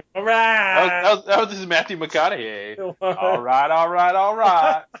ride. All right. That was just Matthew McConaughey. All right, all right, all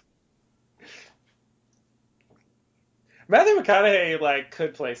right. Matthew McConaughey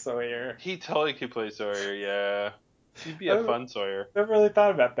could play Sawyer. He totally could play Sawyer, yeah. He'd be I a fun Sawyer. never really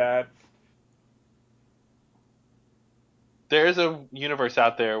thought about that. There's a universe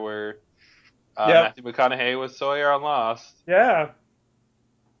out there where Yep. Matthew McConaughey was Sawyer on Lost. Yeah.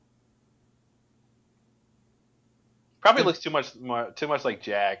 Probably looks too much like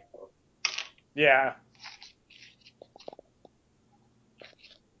Jack. Yeah.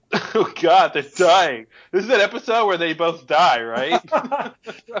 Oh God, they're dying. This is that episode where they both die, right?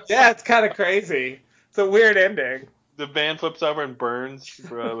 Yeah, it's kind of crazy. It's a weird ending. The van flips over and burns,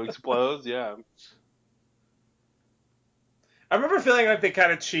 explodes. Yeah. I remember feeling like they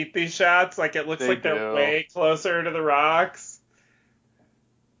kind of cheat these shots. Like it looks like they're way closer to the rocks.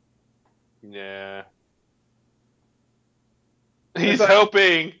 Yeah. He's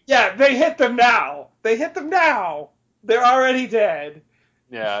hoping. Yeah, they hit them now. They hit them now. They're already dead.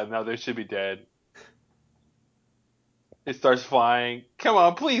 Yeah, no, they should be dead. It starts flying. Come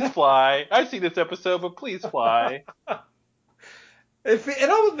on, please fly. I've seen this episode, but please fly. It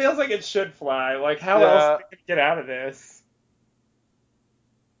almost feels like it should fly. Like, how else are they going to get out of this?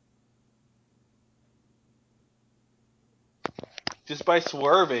 Just by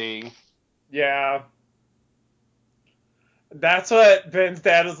swerving. Yeah. That's what Ben's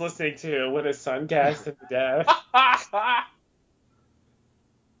dad was listening to when his son gassed him to death.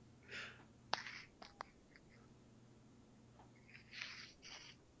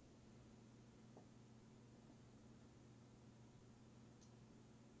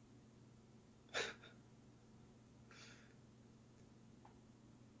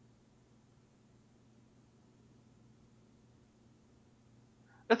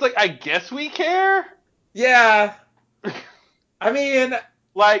 It's like, I guess we care. Yeah. I mean,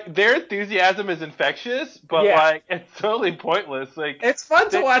 Like, their enthusiasm is infectious, but yeah. like, it's totally pointless. Like, It's fun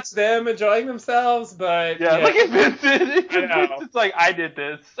to they, watch them enjoying themselves, but yeah, yeah, look at Vincent. I know. Vincent's like, I did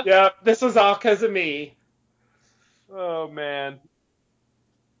this. Yep, this was all because of me. Oh man.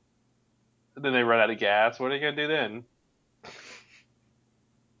 And then they run out of gas. What are you gonna do then?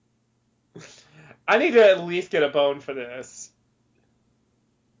 I need to at least get a bone for this.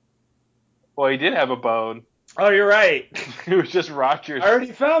 Well, he did have a bone. Oh, you're right. It was just Roger's I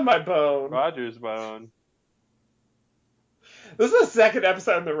already found my bone. Roger's bone. This is the second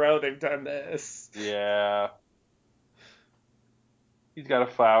episode in a row they've done this. Yeah. He's got a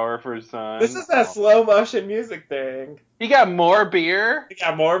flower for his son. This is that slow motion music thing. He got more beer? We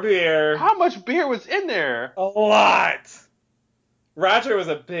got more beer. How much beer was in there? A lot. Roger was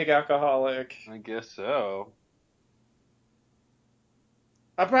a big alcoholic. I guess so.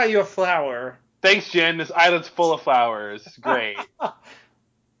 I brought you a flower. Thanks, Jen. This island's full of flowers. Great.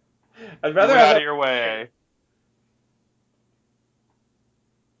 I'd rather Get have out a- of your way.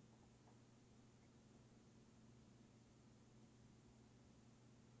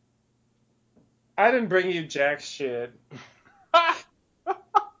 I didn't bring you jack shit.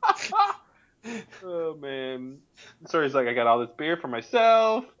 Oh man. So he's like, I got all this beer for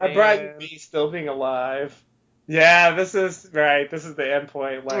myself. I brought you me still being alive. Yeah, this is right. This is the end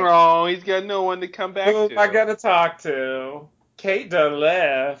point. Like, Oh, he's got no one to come back who to. am I gonna talk to? Kate done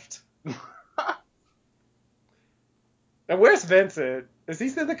left. And where's Vincent? Is he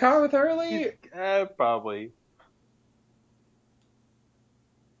in the car with Hurley? Probably.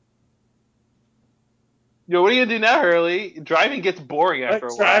 Yo, what are you gonna do now, Hurley? Driving gets boring after a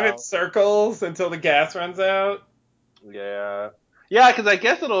while. Drive in circles until the gas runs out. Yeah. Yeah, because I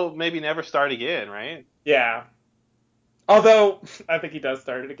guess it'll maybe never start again, right? Yeah. Although I think he does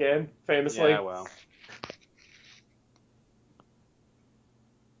start it again, famously. Yeah, well.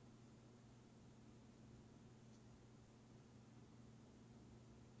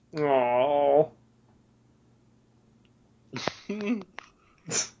 Aww.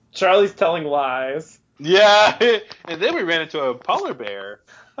 Charlie's telling lies. Yeah, and then we ran into a polar bear.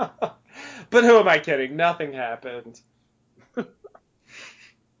 But who am I kidding? Nothing happened.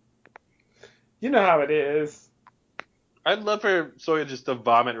 You know how it is. I'd love for Sawyer just to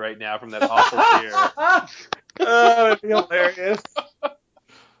vomit right now from that awful beer. Oh, it'd be hilarious.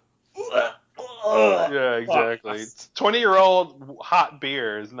 Yeah, exactly. 20-year-old hot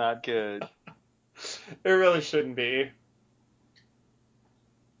beer is not good. It really shouldn't be.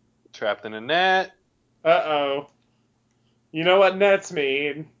 Trapped in a net. Uh-oh. You know what nets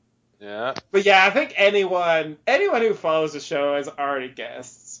mean. Yeah. But yeah, I think anyone who follows the show has already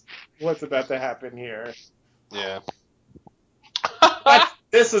guessed what's about to happen here. Yeah. But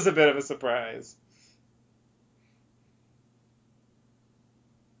this was a bit of a surprise.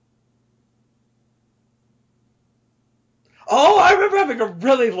 Oh, I remember having a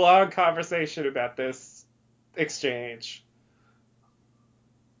really long conversation about this exchange.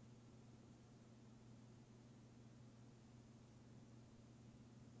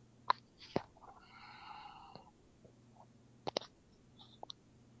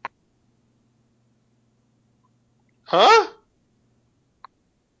 Huh?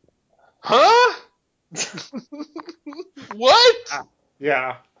 Huh? What?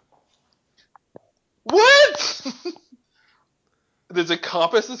 Yeah. What? There's a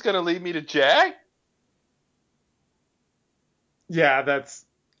compass that's gonna lead me to Jack? Yeah, that's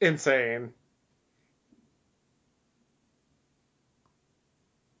insane.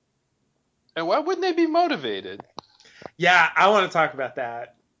 And why wouldn't they be motivated? Yeah, I want to talk about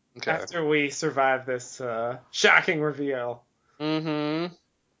that Okay. after we survive this shocking reveal. Mm-hmm.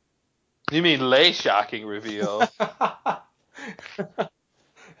 You mean lay shocking reveal?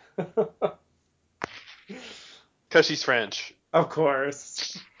 Because she's French. Of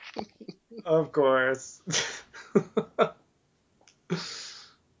course. Of course.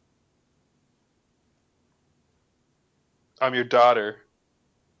 I'm your daughter.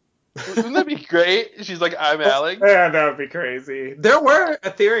 Wouldn't that be great? She's like, I'm Alex. Yeah, that would be crazy. There were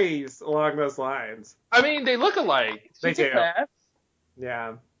theories along those lines. I mean, they look alike. They She's a do. class.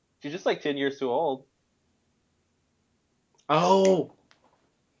 Yeah. She's just like 10 years too old. Oh.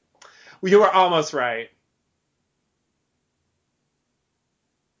 Well, you were almost right.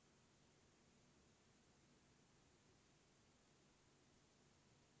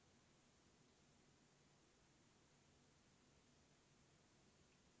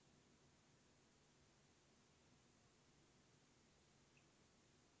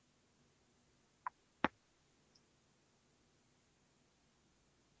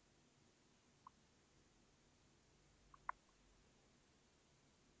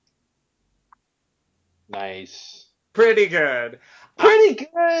 Nice. Pretty good. Pretty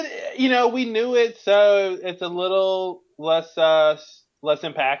good. You know, we knew it, so it's a little less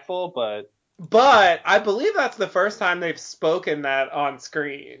impactful, but But I believe that's the first time they've spoken that on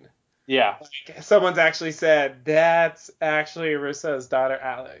screen. yeah. Like, someone's actually said that's actually Russo's daughter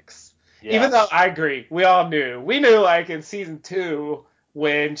Alex. Even Yeah. though I agree, we all knew. We knew like in season 2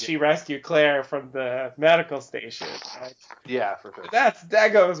 when Yeah. she rescued Claire from the medical station. Like, Yeah, for sure. that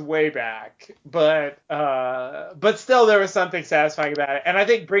goes way back. But still there was something satisfying about it. And I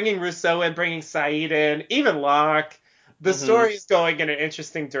think bringing Russo in, bringing Saeed in, even Locke, the Mhm. story is going in an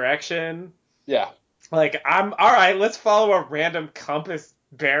interesting direction. Yeah. Like, I'm all right. Let's follow a random compass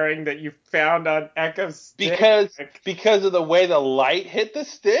bearing that you found on Echo's stick. Because of the way the light hit the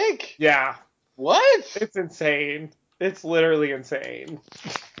stick? Yeah, What? it's insane. It's literally insane.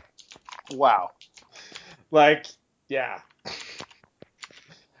 Wow. Like, yeah,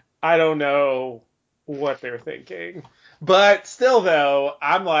 I don't know what they're thinking, but still, though,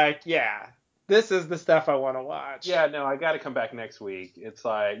 I'm like, yeah, this is the stuff I want to watch. Yeah, no, I got to come back next week. It's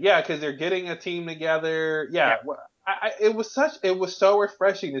like, yeah, because they're getting a team together. Yeah, Yeah, it was so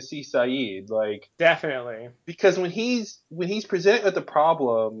refreshing to see Saeed, like, definitely. because when he's presented with the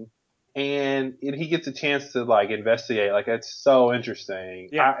problem and he gets a chance to like investigate, like it's so interesting.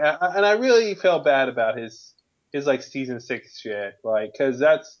 Yeah, And I really felt bad about his like season 6 shit, like, because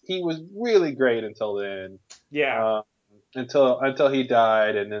he was really great until then. yeah. Um, until he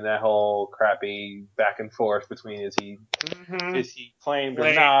died, and then that whole crappy back and forth between Mm-hmm. is he claimed or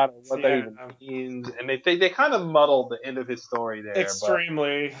Late, not, or what that yeah. even means, and they kind of muddled the end of his story there, but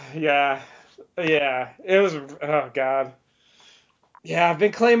Extremely, yeah, yeah. It was, oh god. Yeah, I've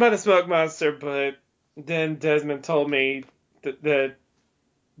been claimed by the smoke monster, but then Desmond told me that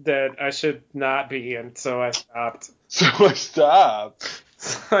I should not be, and so I stopped. so I stopped.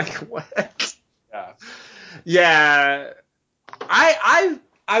 It's like, what? Yeah, Yeah,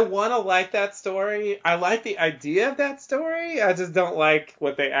 I want to like that story. I like the idea of that story. I just don't like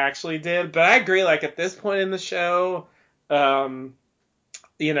what they actually did. But I agree. Like at this point in the show, um,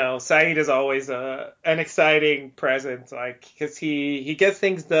 Saeed is always an exciting presence. Like because he gets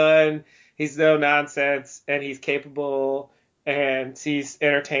things done. He's no nonsense, and he's capable, and he's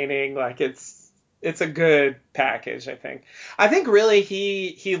entertaining. Like it's a good package, I think. I think really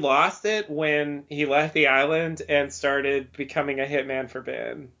he lost it when he left the island and started becoming a hitman for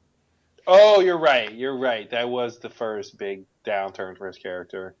Ben. oh, you're right, that was the first big downturn for his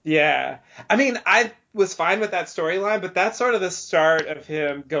character. Yeah. I mean, I was fine with that storyline, but that's sort of the start of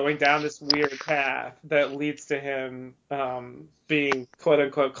him going down this weird path that leads to him being quote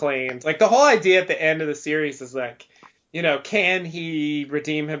unquote claimed. Like the whole idea at the end of the series is like, can he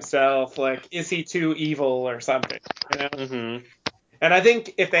redeem himself? Like, is he too evil or something? Mm-hmm. And I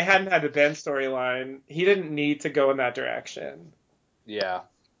think if they hadn't had the Ben storyline, he didn't need to go in that direction. Yeah.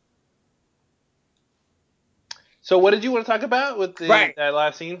 So what did you want to talk about with Right. that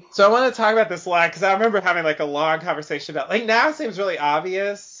last scene? So I want to talk about this line because I remember having like a long conversation about like now it seems really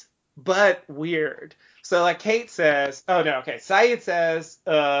obvious but weird. So like Kate says, oh no, okay, Saeed says,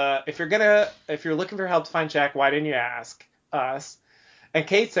 if you're looking for help to find Jack, why didn't you ask us? And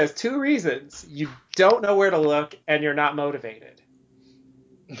Kate says 2 reasons: you don't know where to look and you're not motivated.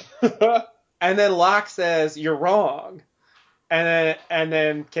 And then Locke says you're wrong. And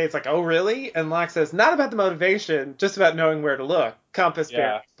then Kate's like, oh, really? And Locke says, not about the motivation, just about knowing where to look. Compass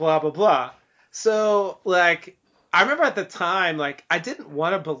bearing, blah, blah, blah. So, like, I remember at the time, like, I didn't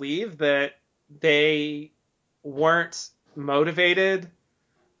want to believe that they weren't motivated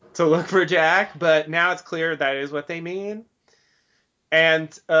to look for Jack, but now it's clear that is what they mean.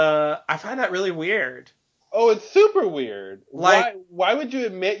 And I find that really weird. Oh, it's super weird. Like, why would you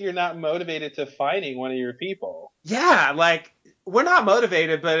admit you're not motivated to finding one of your people? Yeah, like, we're not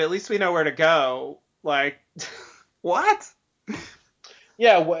motivated, but at least we know where to go. Like, what?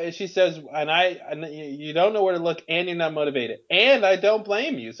 Yeah, she says, and you don't know where to look, and you're not motivated, and I don't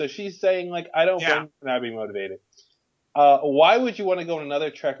blame you. So she's saying, like, I don't blame you for not being motivated. Why would you want to go on another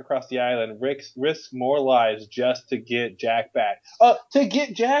trek across the island, risk more lives just to get Jack back? To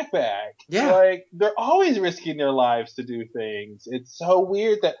get Jack back. Yeah. Like, they're always risking their lives to do things. It's so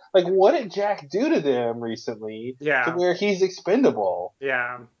weird that, like, what did Jack do to them recently? Yeah. To where he's expendable.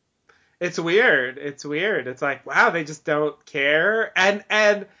 Yeah. It's weird. It's weird. It's like, wow, they just don't care.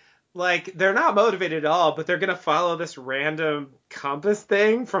 And like, they're not motivated at all, but they're going to follow this random compass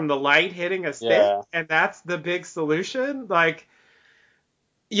thing from the light hitting a stick. Yeah. And that's the big solution. Like,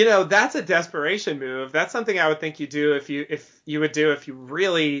 that's a desperation move. That's something I would think you do if you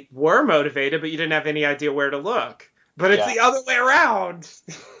really were motivated, but you didn't have any idea where to look. But it's the other way around.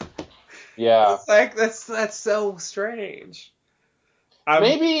 Yeah. It's like that's so strange.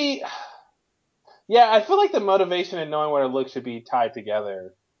 Maybe. Yeah, I feel like the motivation and knowing where to look should be tied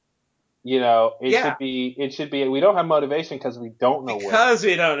together. Yeah, It should be, we don't have motivation because we don't know where to because look.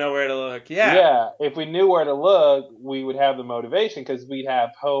 we don't know where to look. Yeah, Yeah, if we knew where to look, we would have the motivation because we'd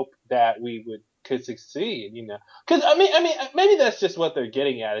have hope that could succeed. Because I mean, maybe that's just what they're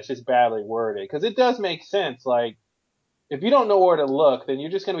getting at. It's just badly worded because it does make sense. Like, if you don't know where to look, then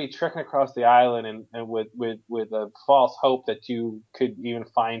you're just going to be trekking across the island and with a false hope that you could even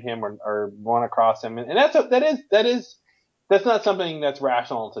find him or run across him. And that's not something that's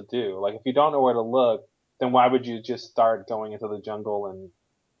rational to do. Like, if you don't know where to look, then why would you just start going into the jungle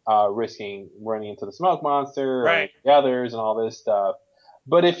and risking running into the smoke monster or right. the others and all this stuff?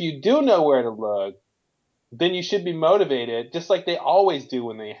 But if you do know where to look, then you should be motivated, just like they always do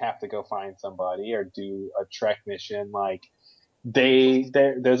when they have to go find somebody or do a trek mission. Like,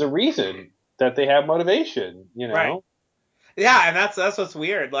 there's a reason that they have motivation, you Right. know? Yeah, and that's what's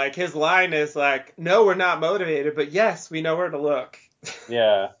weird. Like his line is like, "No, we're not motivated, but yes, we know where to look."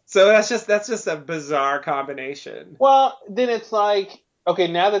 Yeah. So that's just a bizarre combination. Well, then it's like, okay,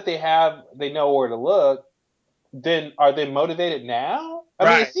 now that they know where to look, then are they motivated now? I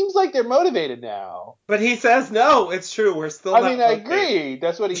mean, it Right. seems like they're motivated now. But he says, "No, it's true. We're still I mean, not I motivated." agree.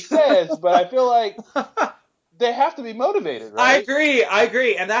 That's what he says, but I feel like they have to be motivated, I right? agree. I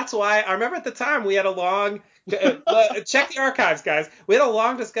agree. And that's why I remember at the time we had a long check the archives, guys. We had a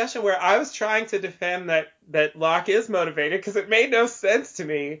long discussion where I was trying to defend that Locke is motivated because it made no sense to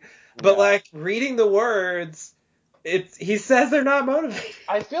me. But Yeah. like reading the words, he says they're not motivated.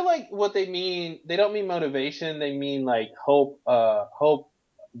 I feel like what they mean, they don't mean motivation. They mean like hope. Hope.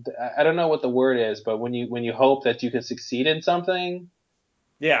 I don't know what the word is, but when you hope that you can succeed in something,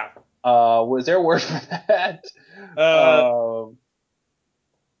 Yeah. was there a word for that? Uh Um.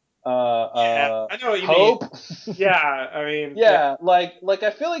 yeah, I know what you mean. Hope. Yeah, I mean, yeah. Yeah. Like I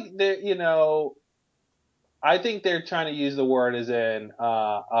feel like they're. I think they're trying to use the word as in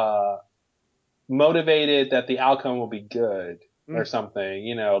motivated that the outcome will be good or Mm.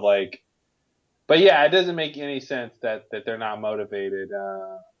 something. Like. But yeah, it doesn't make any sense that they're not motivated.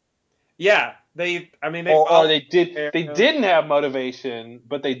 Yeah, they Or follow they did their they didn't have motivation,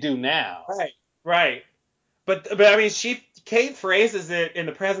 but they do now. right. Right. But I mean, Kate phrases it in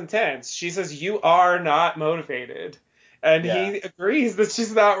the present tense. She says you are not motivated, and Yeah. he agrees that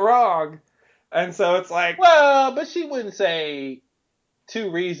she's not wrong. And so it's like, Well, but she wouldn't say two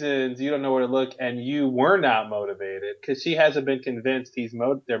reasons you don't know where to look and you were not motivated because she hasn't been convinced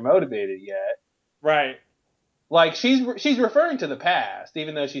they're motivated yet. right, Like, she's referring to the past,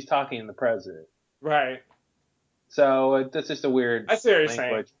 even though she's talking in the present. right. So that's just a weird I see what you're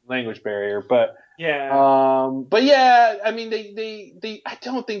saying. language barrier. But Yeah, yeah, I mean, I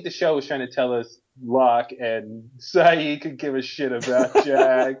don't think the show was trying to tell us Locke and Saeed could give a shit about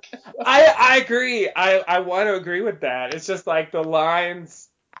Jack. I agree. I want to agree with that. It's just like the lines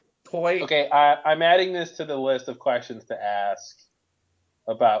point. Okay, I'm adding this to the list of questions to ask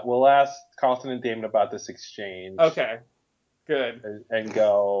about. We'll ask Carlton and Damon about this exchange Okay, good. and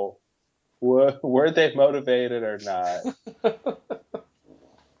go, were they motivated or not?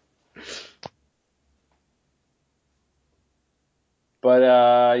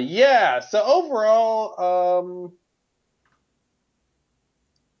 But yeah. So overall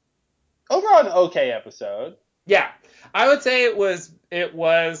an okay episode. Yeah, I would say it was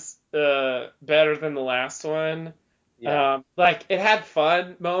better than the last one. Yeah. Like it had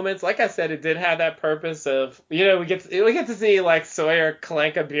fun moments. Like I said, it did have that purpose of we get to see like Sawyer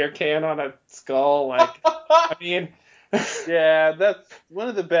clank a beer can on a skull. Like I mean, Yeah, that's one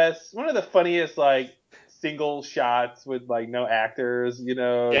of the funniest like single shots with like no actors.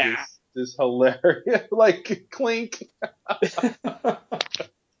 yeah. Just hilarious, like clink.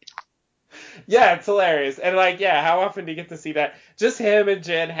 Yeah, it's hilarious. And like, yeah, how often do you get to see that? Just him and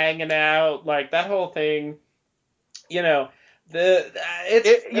Jen hanging out, like that whole thing. You know, You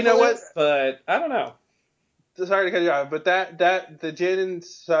know what? hilarious, but I don't know. Sorry to cut you off, but that the Jin and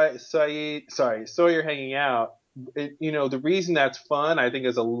Sawyer hanging out. The reason that's fun, I think,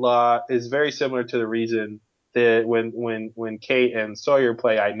 is very similar to the reason that when Kate and Sawyer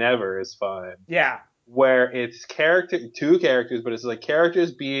play I Never is fun, Yeah, where it's two characters, but it's like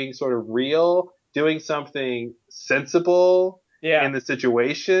characters being sort of real, doing something sensible yeah, in the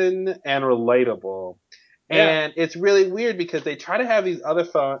situation and relatable. yeah, And it's really weird because they try to have these other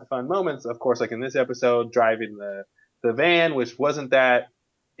fun moments, of course, like in this episode, driving the van, which wasn't that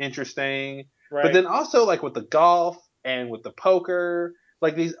interesting. But right. then also like with the golf and with the poker,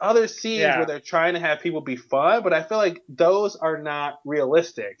 like these other scenes where Yeah. they're trying to have people be fun, but I feel like those are not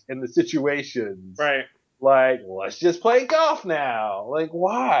realistic in the situations. Right. Like, let's just play golf now. Like,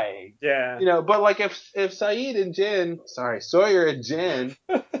 why? Yeah. But like if Sawyer and Jen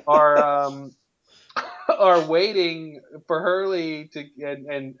are are waiting for Hurley to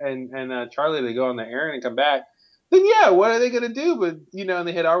and Charlie to go on the errand and come back, then yeah, what are they gonna do? But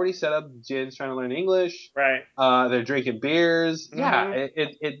they had already set up Jen's trying to learn English. Right. They're drinking beers. Yeah,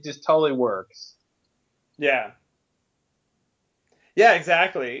 Mm-hmm. it just totally works. Yeah. Yeah,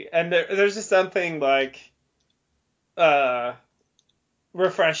 exactly. And there's just something like uh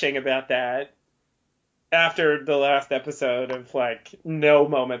refreshing about that after the last episode of like no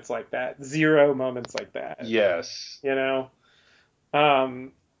moments like that, zero moments like that, Yes. you know?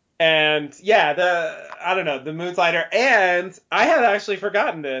 Um and yeah, I don't know, the mood's lighter, and I had actually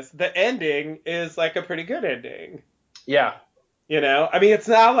forgotten this. The ending is like a pretty good ending. Yeah. I mean, it's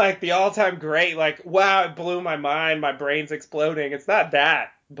not like the all-time great, like, wow, it blew my mind, my brain's exploding. It's not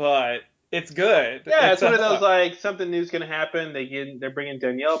that, but it's good. Yeah, it's It's one a of those hook. like something new's gonna happen. They're bringing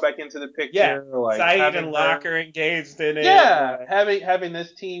Danielle back into the Yeah, picture, like Saeed having and her. Locke are engaged in it. Yeah, having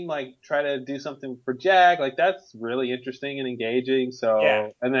this team like try to do something for Jack, like that's really interesting and engaging. Yeah,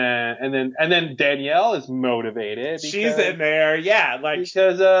 So and then Danielle is motivated she's because in there. Yeah, like, she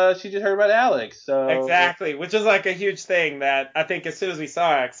just heard about Alex. So exactly, which is like a huge thing that I think as soon as we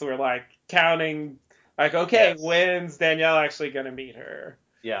saw X, we're like counting, like, okay, yes, when's Danielle actually going to meet her?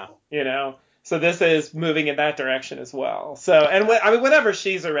 yeah, You know? So this is moving in that direction as well. So, and I mean, whenever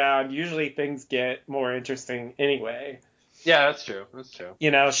she's around, usually things get more interesting anyway. yeah, that's true. That's true.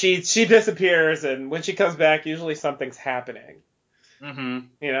 She disappears, and when she comes back, usually something's happening.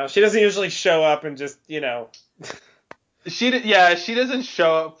 Mm-hmm. She doesn't usually show up and just, She doesn't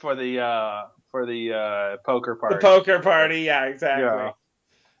show up for the poker the party. poker party. Yeah, Yeah. exactly.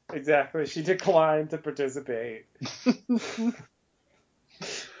 Exactly. She declined to participate.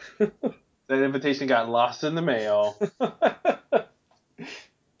 That invitation got lost in the mail.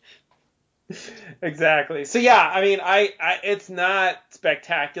 Exactly. So yeah, I mean, it's not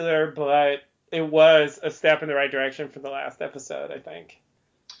spectacular, but it was a step in the right direction for the last episode, I think.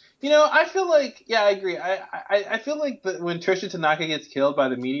 I feel like, yeah, I agree. I feel like when Tricia Tanaka gets killed by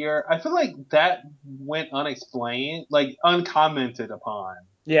the meteor, I feel like that went unexplained, like uncommented upon.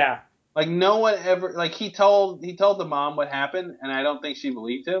 Yeah. Like no one ever, like he told the mom what happened, and I don't think she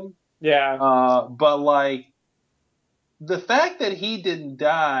believed him. Yeah. But like the fact that he didn't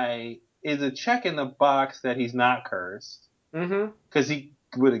die is a check in the box that he's not cursed, Mm-hmm. because he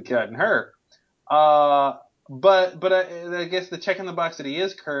would have gotten hurt. Uh, but I guess the check in the box that he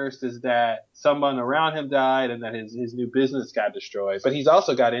is cursed is that someone around him died and that his new business got destroyed. But he's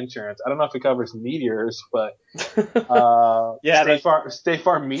also got insurance. I don't know if it covers meteors, but Yeah, State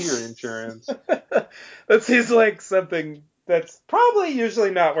Farm meteor insurance. that seems like something that's probably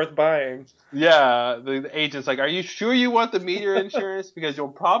usually not worth buying. Yeah, the agent's like, "Are you sure you want the meteor insurance? Because you'll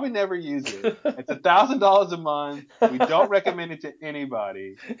probably never use it. It's $1,000 a month. We don't recommend it to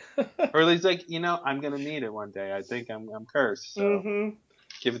anybody." Hurley's like, I'm gonna need it one day. I think I'm cursed, so Mm-hmm.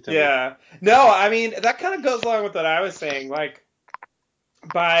 give it to me. Yeah. No, I mean, that kind of goes along with what I was saying. Like,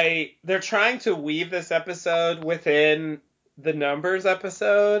 they're trying to weave this episode within the numbers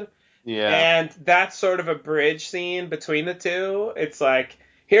episode. Yeah. And that's sort of a bridge scene between the two. It's like,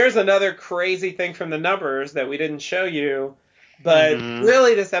 here's another crazy thing from the numbers that we didn't show you. But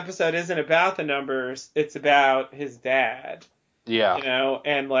really, this episode isn't about the numbers. It's about his dad. Yeah.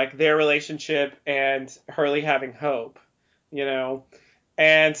 And like their relationship and Hurley having hope,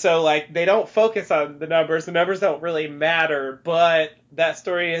 And so like they don't focus on the numbers. The numbers don't really matter, but that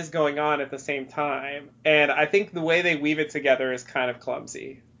story is going on at the same time. And I think the way they weave it together is kind of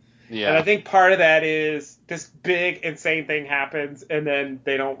clumsy. Yeah. And I think part of that is this big, insane thing happens, and then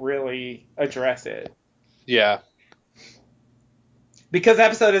they don't really address it. Yeah. Because the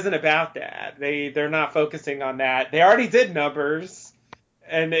episode isn't about that. They're not focusing on that. They already did numbers,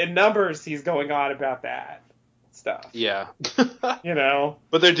 and in numbers, he's going on about that stuff. Yeah.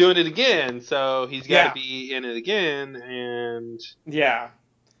 But they're doing it again, so he's got to be in it again, and... Yeah.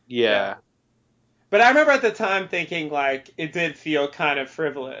 But I remember at the time thinking, like, it did feel kind of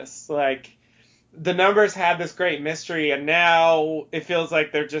frivolous. Like, the numbers had this great mystery, and now it feels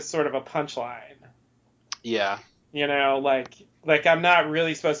like they're just sort of a punchline. Yeah. Like I'm not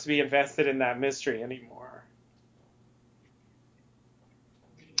really supposed to be invested in that mystery anymore.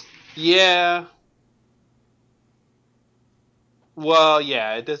 Yeah. Well,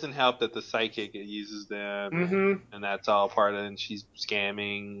 yeah, it doesn't help that the psychic uses them, and that's all part of it, and she's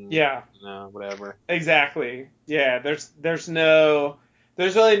scamming. Yeah. Whatever. Exactly. Yeah, there's no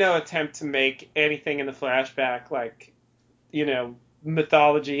there's really no attempt to make anything in the flashback like,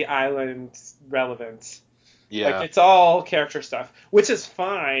 mythology island relevant. Like, Yeah. it's all character stuff, which is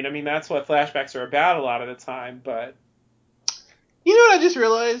fine. I mean, that's what flashbacks are about a lot of the time, but You know what I just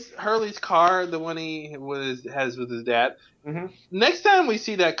realized? Hurley's car, the one has with his dad. mhm. Next time we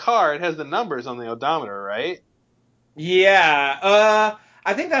see that car, it has the numbers on the odometer, right? Yeah.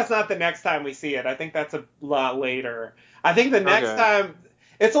 I think that's not the next time we see it. I think that's a lot later. I think the next Okay. time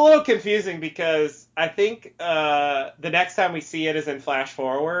it's a little confusing because I think the next time we see it is in flash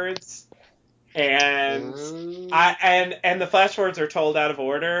forwards, and Um, and the flash forwards are told out of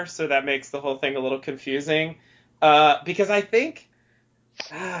order, so that makes the whole thing a little confusing. Because I think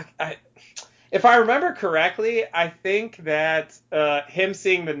I if I remember correctly, I think that him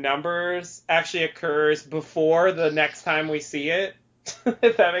seeing the numbers actually occurs before the next time we see it,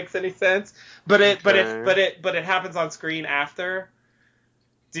 if that makes any sense. okay. But it happens on screen after.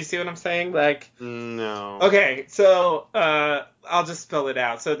 Do you see what I'm saying? Like, No. okay, so I'll just spell it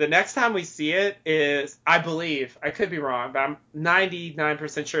out. So the next time we see it is, I believe, I could be wrong, but I'm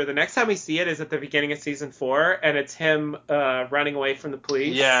 99% sure the next time we see it is at the beginning of season 4, and it's him running away from the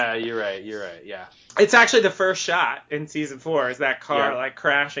police. Yeah, you're right. You're right. Yeah. It's actually the first shot in season 4 is that car Yeah. like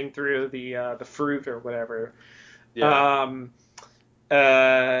crashing through the fruit or whatever. Yeah. Um,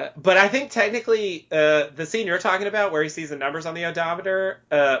 but I think technically the scene you're talking about where he sees the numbers on the odometer,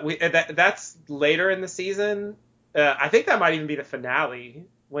 that's later in the season. I think that might even be the finale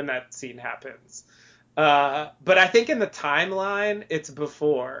when that scene happens. But I think in the timeline it's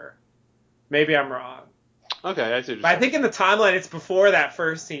before. Maybe I'm wrong. Okay, I see what you're But I saying. think in the timeline it's before that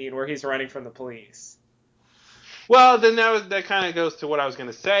first scene where he's running from the police. Well, then that kind of goes to what I was going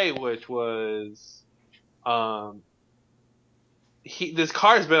to say, which was, um, this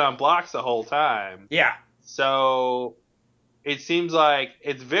car's been on blocks the whole time, Yeah. so it seems like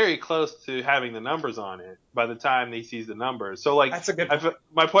it's very close to having the numbers on it by the time he sees the numbers. So like, That's a good point.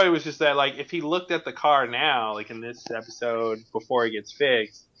 my point was just that like if he looked at the car now, like in this episode before it gets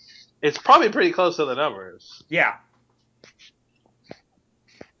fixed, it's probably pretty close to the numbers. Yeah.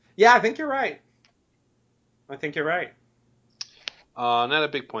 Yeah, I think you're right. I think you're right. Not a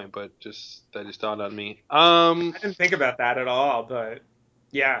big point, but that just dawned on me. I didn't think about that at all, but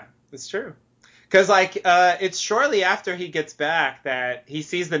yeah, it's true. Because like it's shortly after he gets back that he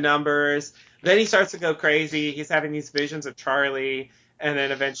sees the numbers. Then he starts to go crazy. He's having these visions of Charlie, and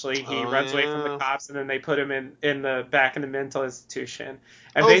then eventually he Oh runs away from the yeah. cops, and then they put him in the back in the mental institution.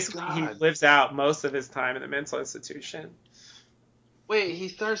 And Oh basically, he God. lives out most of his time in the mental institution. Wait, he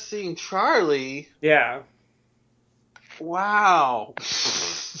starts seeing Charlie. Yeah. Wow.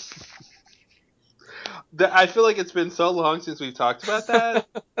 I feel like it's been so long since we've talked about that.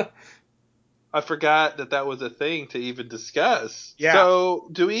 I forgot that was a thing to even discuss. Yeah.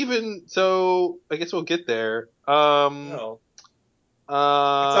 So I guess we'll get there. Well, it's a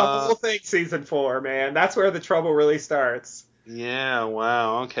Uh, whole thing, season 4, man. That's where the trouble really starts. yeah,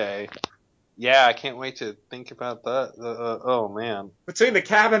 wow, okay. Yeah, I can't wait to think about that. Oh man. Between the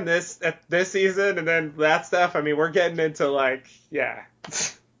cabin this season and then that stuff, I mean, we're getting into like, yeah.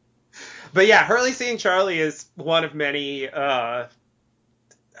 But yeah, Hurley seeing Charlie is one of many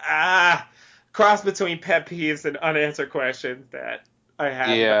cross between pet peeves and unanswered questions that I have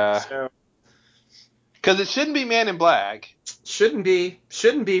about the Yeah. show. Because it shouldn't be Man in Black. Shouldn't be,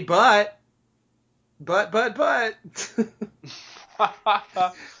 but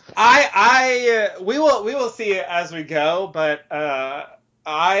we will see it as we go, but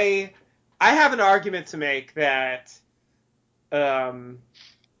I have an argument to make that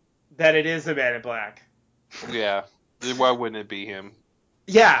that it is a Man in Black. Yeah. Why wouldn't it be him?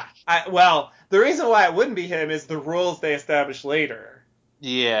 Yeah, well, the reason why it wouldn't be him is the rules they establish later.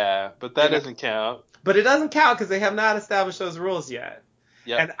 Yeah, but that You know? doesn't count. But it doesn't count because they have not established those rules yet.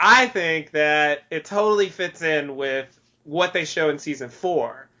 Yep. And I think that it totally fits in with what they show in season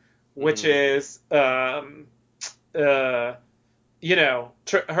 4, which is, Hurley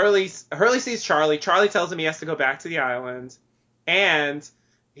sees Charlie. Charlie tells him he has to go back to the island, and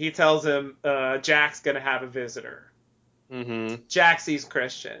he tells him Jack's gonna have a visitor. Mm-hmm. Jack sees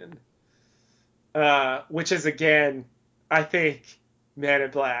Christian, which is again, I think, Man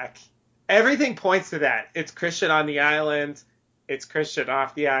in Black. Everything points to that. It's Christian on the island. It's Christian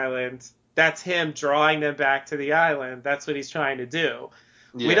off the island. That's him drawing them back to the island. That's what he's trying to do.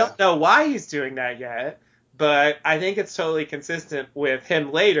 Yeah. We don't know why he's doing that yet, but I think it's totally consistent with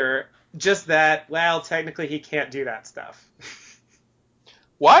him later, just that, well, technically he can't do that stuff.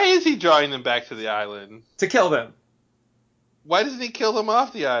 Why is he drawing them back to the island? To kill them. Why doesn't he kill them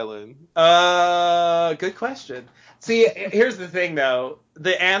off the island? Good question. See, here's the thing though.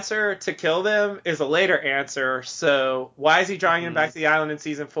 The answer to kill them is a later answer, so why is he drawing him back Hmm. to the island in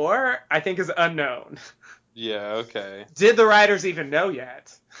season 4? I think is unknown. Yeah, okay. Did the writers even know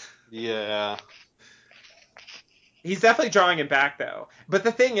yet? Yeah. He's definitely drawing him back though. But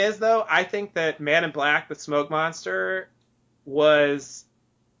the thing is though, I think that Man in Black, the smoke monster, was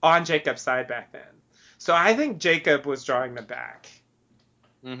on Jacob's side back then. So I think Jacob was drawing them back.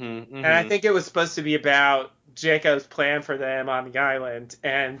 Hmm. And I Hmm. think it was supposed to be about Jacob's plan for them on the island,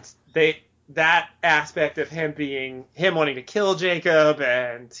 and they that aspect of him wanting to kill Jacob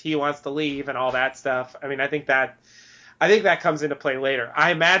and he wants to leave and all that stuff. I mean, I think that comes into play later.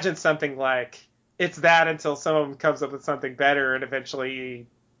 I imagine something like it's that until someone comes up with something better, and eventually,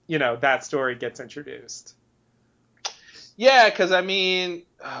 that story gets introduced. Yeah, because I mean,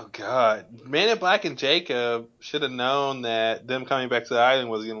 oh god, Man in Black and Jacob should have known that them coming back to the island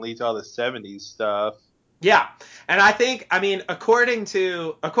was going to lead to all the '70s stuff. Yeah, and I mean, according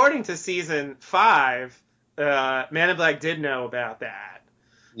to season 5, Man in Black did know about that.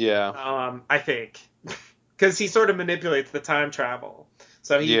 Yeah, I think because he sort of manipulates the time travel,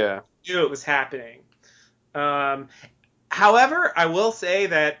 so he yeah. knew it was happening. Um, However, I will say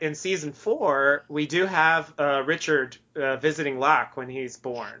that in season 4, we do have Richard visiting Locke when he's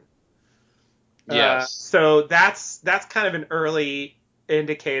born. Yes. So that's kind of an early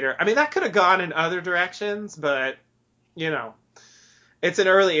indicator. I mean, that could have gone in other directions, but you know, it's an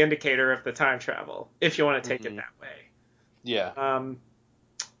early indicator of the time travel if you want to take it Hmm. that way. Yeah. Um,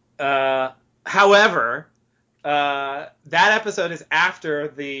 however, that episode is after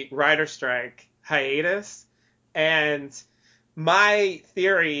the writer strike hiatus, and my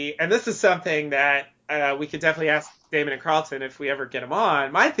theory, and this is something that we could definitely ask Damon and Carlton if we ever get them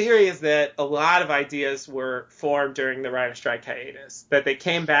on. My theory is that a lot of ideas were formed during the writer strike hiatus, that they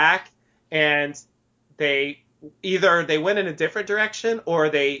came back and they either they went in a different direction or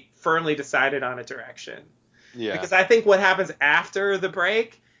they firmly decided on a direction. Yeah. Because I think what happens after the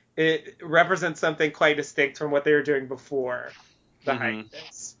break, it represents something quite distinct from what they were doing before the Hmm.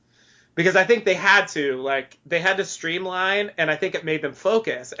 hiatus. Because I think they had to streamline, and I think it made them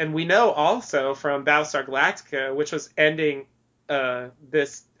focus. And we know also from Battlestar Galactica, which was ending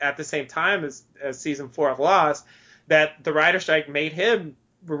this at the same time as season 4 of Lost, that the writer strike made him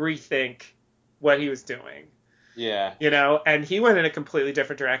rethink what he was doing. Yeah. And he went in a completely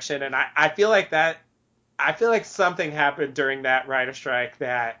different direction. And I feel like something happened during that writer strike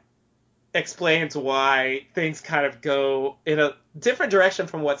that explains why things kind of go in a different direction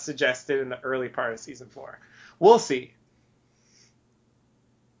from what's suggested in the early part of season 4. We'll see.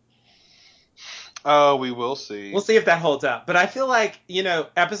 Oh, we will see. We'll see if that holds up. But I feel like,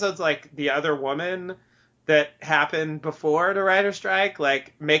 episodes like The Other Woman that happened before the writer strike,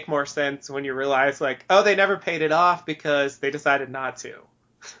 like, make more sense when you realize, like, oh, they never paid it off because they decided not to.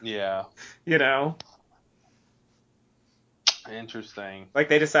 Yeah. You know? Interesting. Like,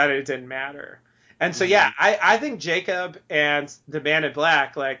 they decided it didn't matter. And so, yeah, Hmm. I think Jacob and the Man in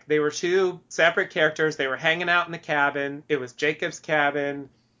Black, like, they were two separate characters. They were hanging out in the cabin. It was Jacob's cabin.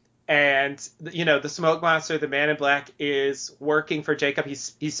 And, the smoke monster, the Man in Black, is working for Jacob.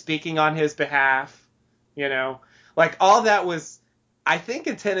 He's speaking on his behalf. Like, all that was, I think,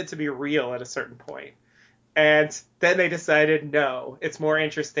 intended to be real at a certain point. And then they decided, no, it's more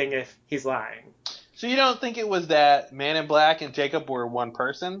interesting if he's lying. So you don't think it was that Man in Black and Jacob were one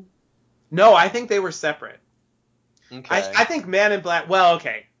person? No, I think they were separate. Okay. I think Man in Black. Well,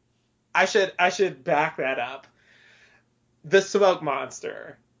 okay. I should back that up. The smoke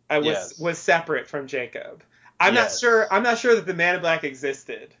monster was Yes. separate from Jacob. I'm not Yes. sure. I'm not sure that the Man in Black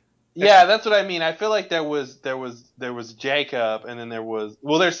existed. Yeah, that's what I mean. I feel like there was Jacob, and then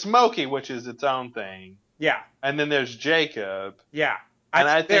there's Smokey, which is its own thing, Yeah, and then there's Jacob, yeah. and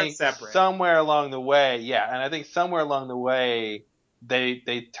I They're think separate. somewhere along the way,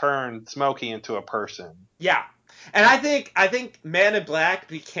 they turned Smokey into a person. Yeah, and I think Man in Black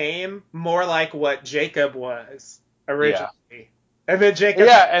became more like what Jacob was Yeah. originally, and then Jacob.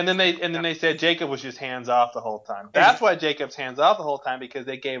 Yeah, and then they said Jacob was just hands off the whole time. That's why Jacob's hands off the whole time, because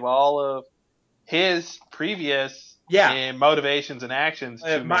they gave all of his previous Yeah. motivations and actions to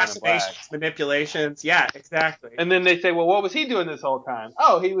Man in Black. Machinations, manipulations. Yeah, exactly. And then they say, well, what was he doing this whole time?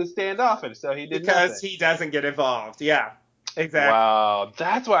 Oh, he was standoffish, so he did Because nothing. he doesn't get involved. Yeah, exactly. Wow,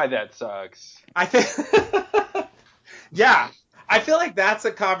 that's why that sucks. I think. Yeah, I feel like that's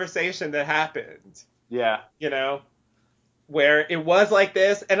a conversation that happened. Yeah. Where it was like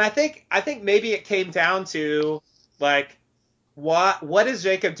this, and I think maybe it came down to like what is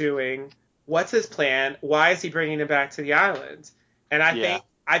Jacob doing? what's his plan? Why is he bringing him back to the island? And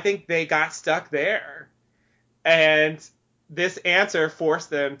I think they got stuck there. And this answer forced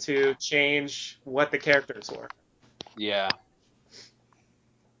them to change what the characters were. Yeah.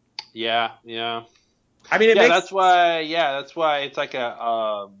 Yeah. Yeah. I mean, That's why it's like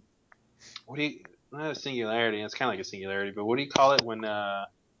a what do you not a singularity? It's kind of like a singularity, but what do you call it when like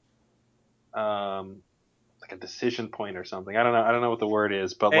a decision point or something? I don't know what the word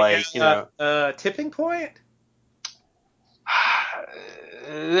is, but a tipping point.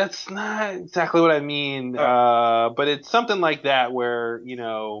 That's not exactly what I mean. But it's something like that where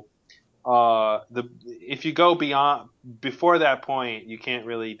if you go before that point, you can't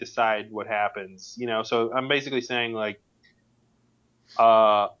really decide what happens. So I'm basically saying like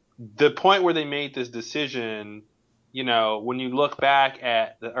the point where they made this decision, when you look back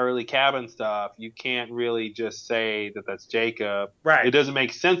at the early cabin stuff, you can't really just say that that's Jacob. Right. It doesn't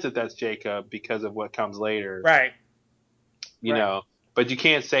make sense that that's Jacob because of what comes later. Right. But you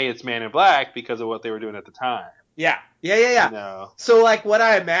can't say it's Man in Black because of what they were doing at the time. Yeah. So like what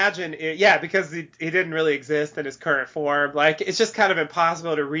I imagine, because he didn't really exist in his current form. Like it's just kind of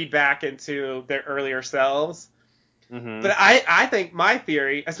impossible to read back into their earlier selves. Mm-hmm. But I think my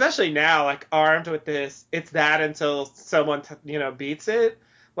theory, especially now, like armed with this, it's that until someone beats it.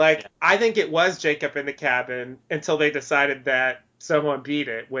 Like I think it was Jacob in the cabin until they decided that someone beat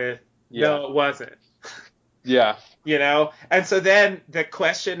it with no, it wasn't. Yeah. And so then the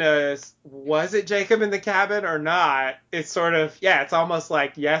question is, was it Jacob in the cabin or not? It's sort of, it's almost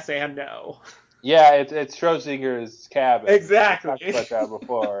like yes and no. Yeah, it's Schrodinger's cabin. Exactly. We talked about that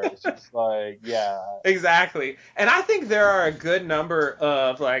before. It's just like, yeah. Exactly. And I think there are a good number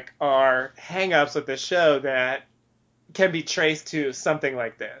of like our hang-ups with this show that can be traced to something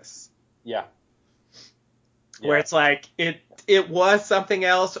like this. Yeah. Where it's like it was something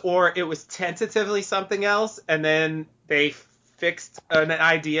else, or it was tentatively something else, and then they fixed an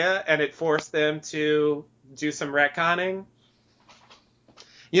idea and it forced them to do some retconning.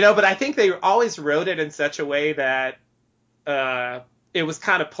 But I think they always wrote it in such a way that it was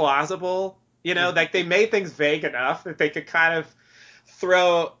kind of plausible. Like they made things vague enough that they could kind of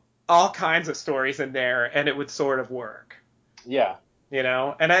throw all kinds of stories in there and it would sort of work. Yeah.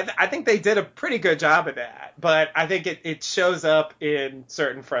 And I think they did a pretty good job of that, but I think it shows up in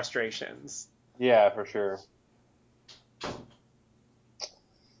certain frustrations. Yeah, for sure.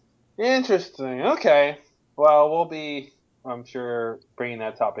 Interesting. Okay. Well, we'll be, I'm sure, bringing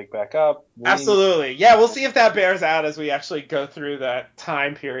that topic back up. Absolutely. Yeah, we'll see if that bears out as we actually go through that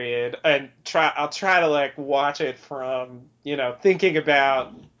time period, and I'll try to like watch it from, thinking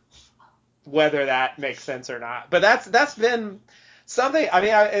about whether that makes sense or not. But that's been something. I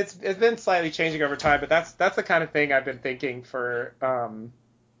mean, it's been slightly changing over time, but that's the kind of thing I've been thinking for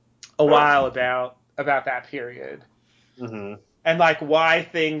a while about that period. Mm-hmm. And like why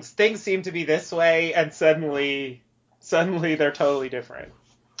things seem to be this way, and suddenly they're totally different.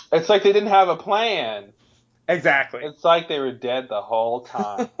 It's like they didn't have a plan. Exactly. It's like they were dead the whole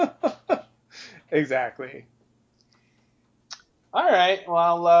time. Exactly. All right.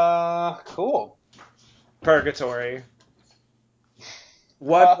 Well, cool. Purgatory.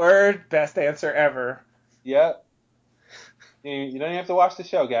 One word, best answer ever. Yep. You don't even have to watch the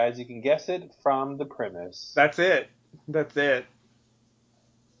show, guys. You can guess it from the premise. That's it.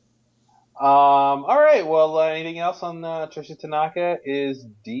 All right. Well, anything else on Tricia Tanaka is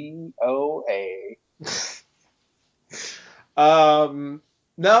DOA.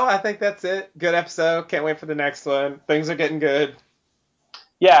 No, I think that's it. Good episode. Can't wait for the next one. Things are getting good.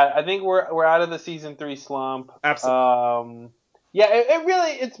 Yeah, I think we're out of the season 3 slump. Absolutely. Yeah, it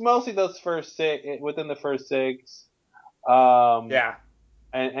really, it's mostly those first 6, within the first 6. Yeah.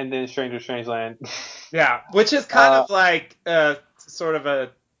 And then Stranger Strangeland. Yeah, which is kind of like sort of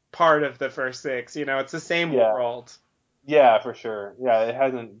a part of the first 6. It's the same world. Yeah, for sure. Yeah,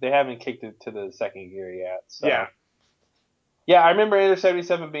 they haven't kicked it to the second gear yet. So. Yeah. Yeah, I remember Enter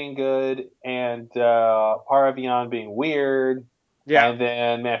 77 being good, and Para Beyond being weird. Yeah. And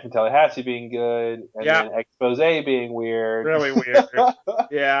then Man from Tallahassee being good, and then Expose being weird. Really weird.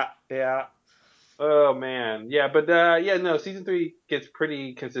 Yeah. Oh man, yeah, but no, season 3 gets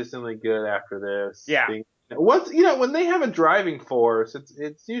pretty consistently good after this. Yeah. Once when they have a driving force,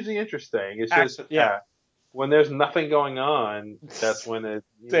 it's usually interesting. It's just when there's nothing going on, that's when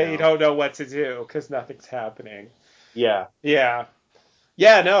they don't know what to do because nothing's happening. Yeah.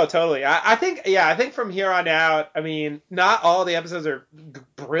 Yeah, no, totally. I think from here on out, I mean, not all the episodes are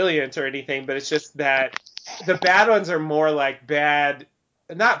brilliant or anything, but it's just that the bad ones are more like bad,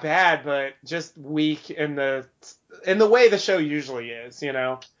 not bad, but just weak in the way the show usually is,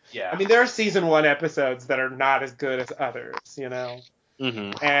 Yeah. I mean, there are season 1 episodes that are not as good as others,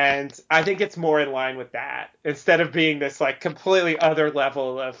 Mm-hmm. And I think it's more in line with that instead of being this like completely other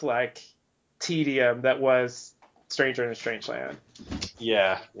level of like tedium that was Stranger in a Strange Land.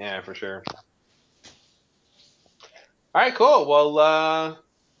 Yeah, yeah, for sure. All right, cool. Well,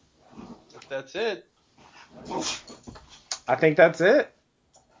 that's it. I think that's it.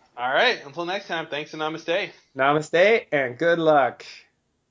 All right. Until next time. Thanks and namaste. Namaste and good luck.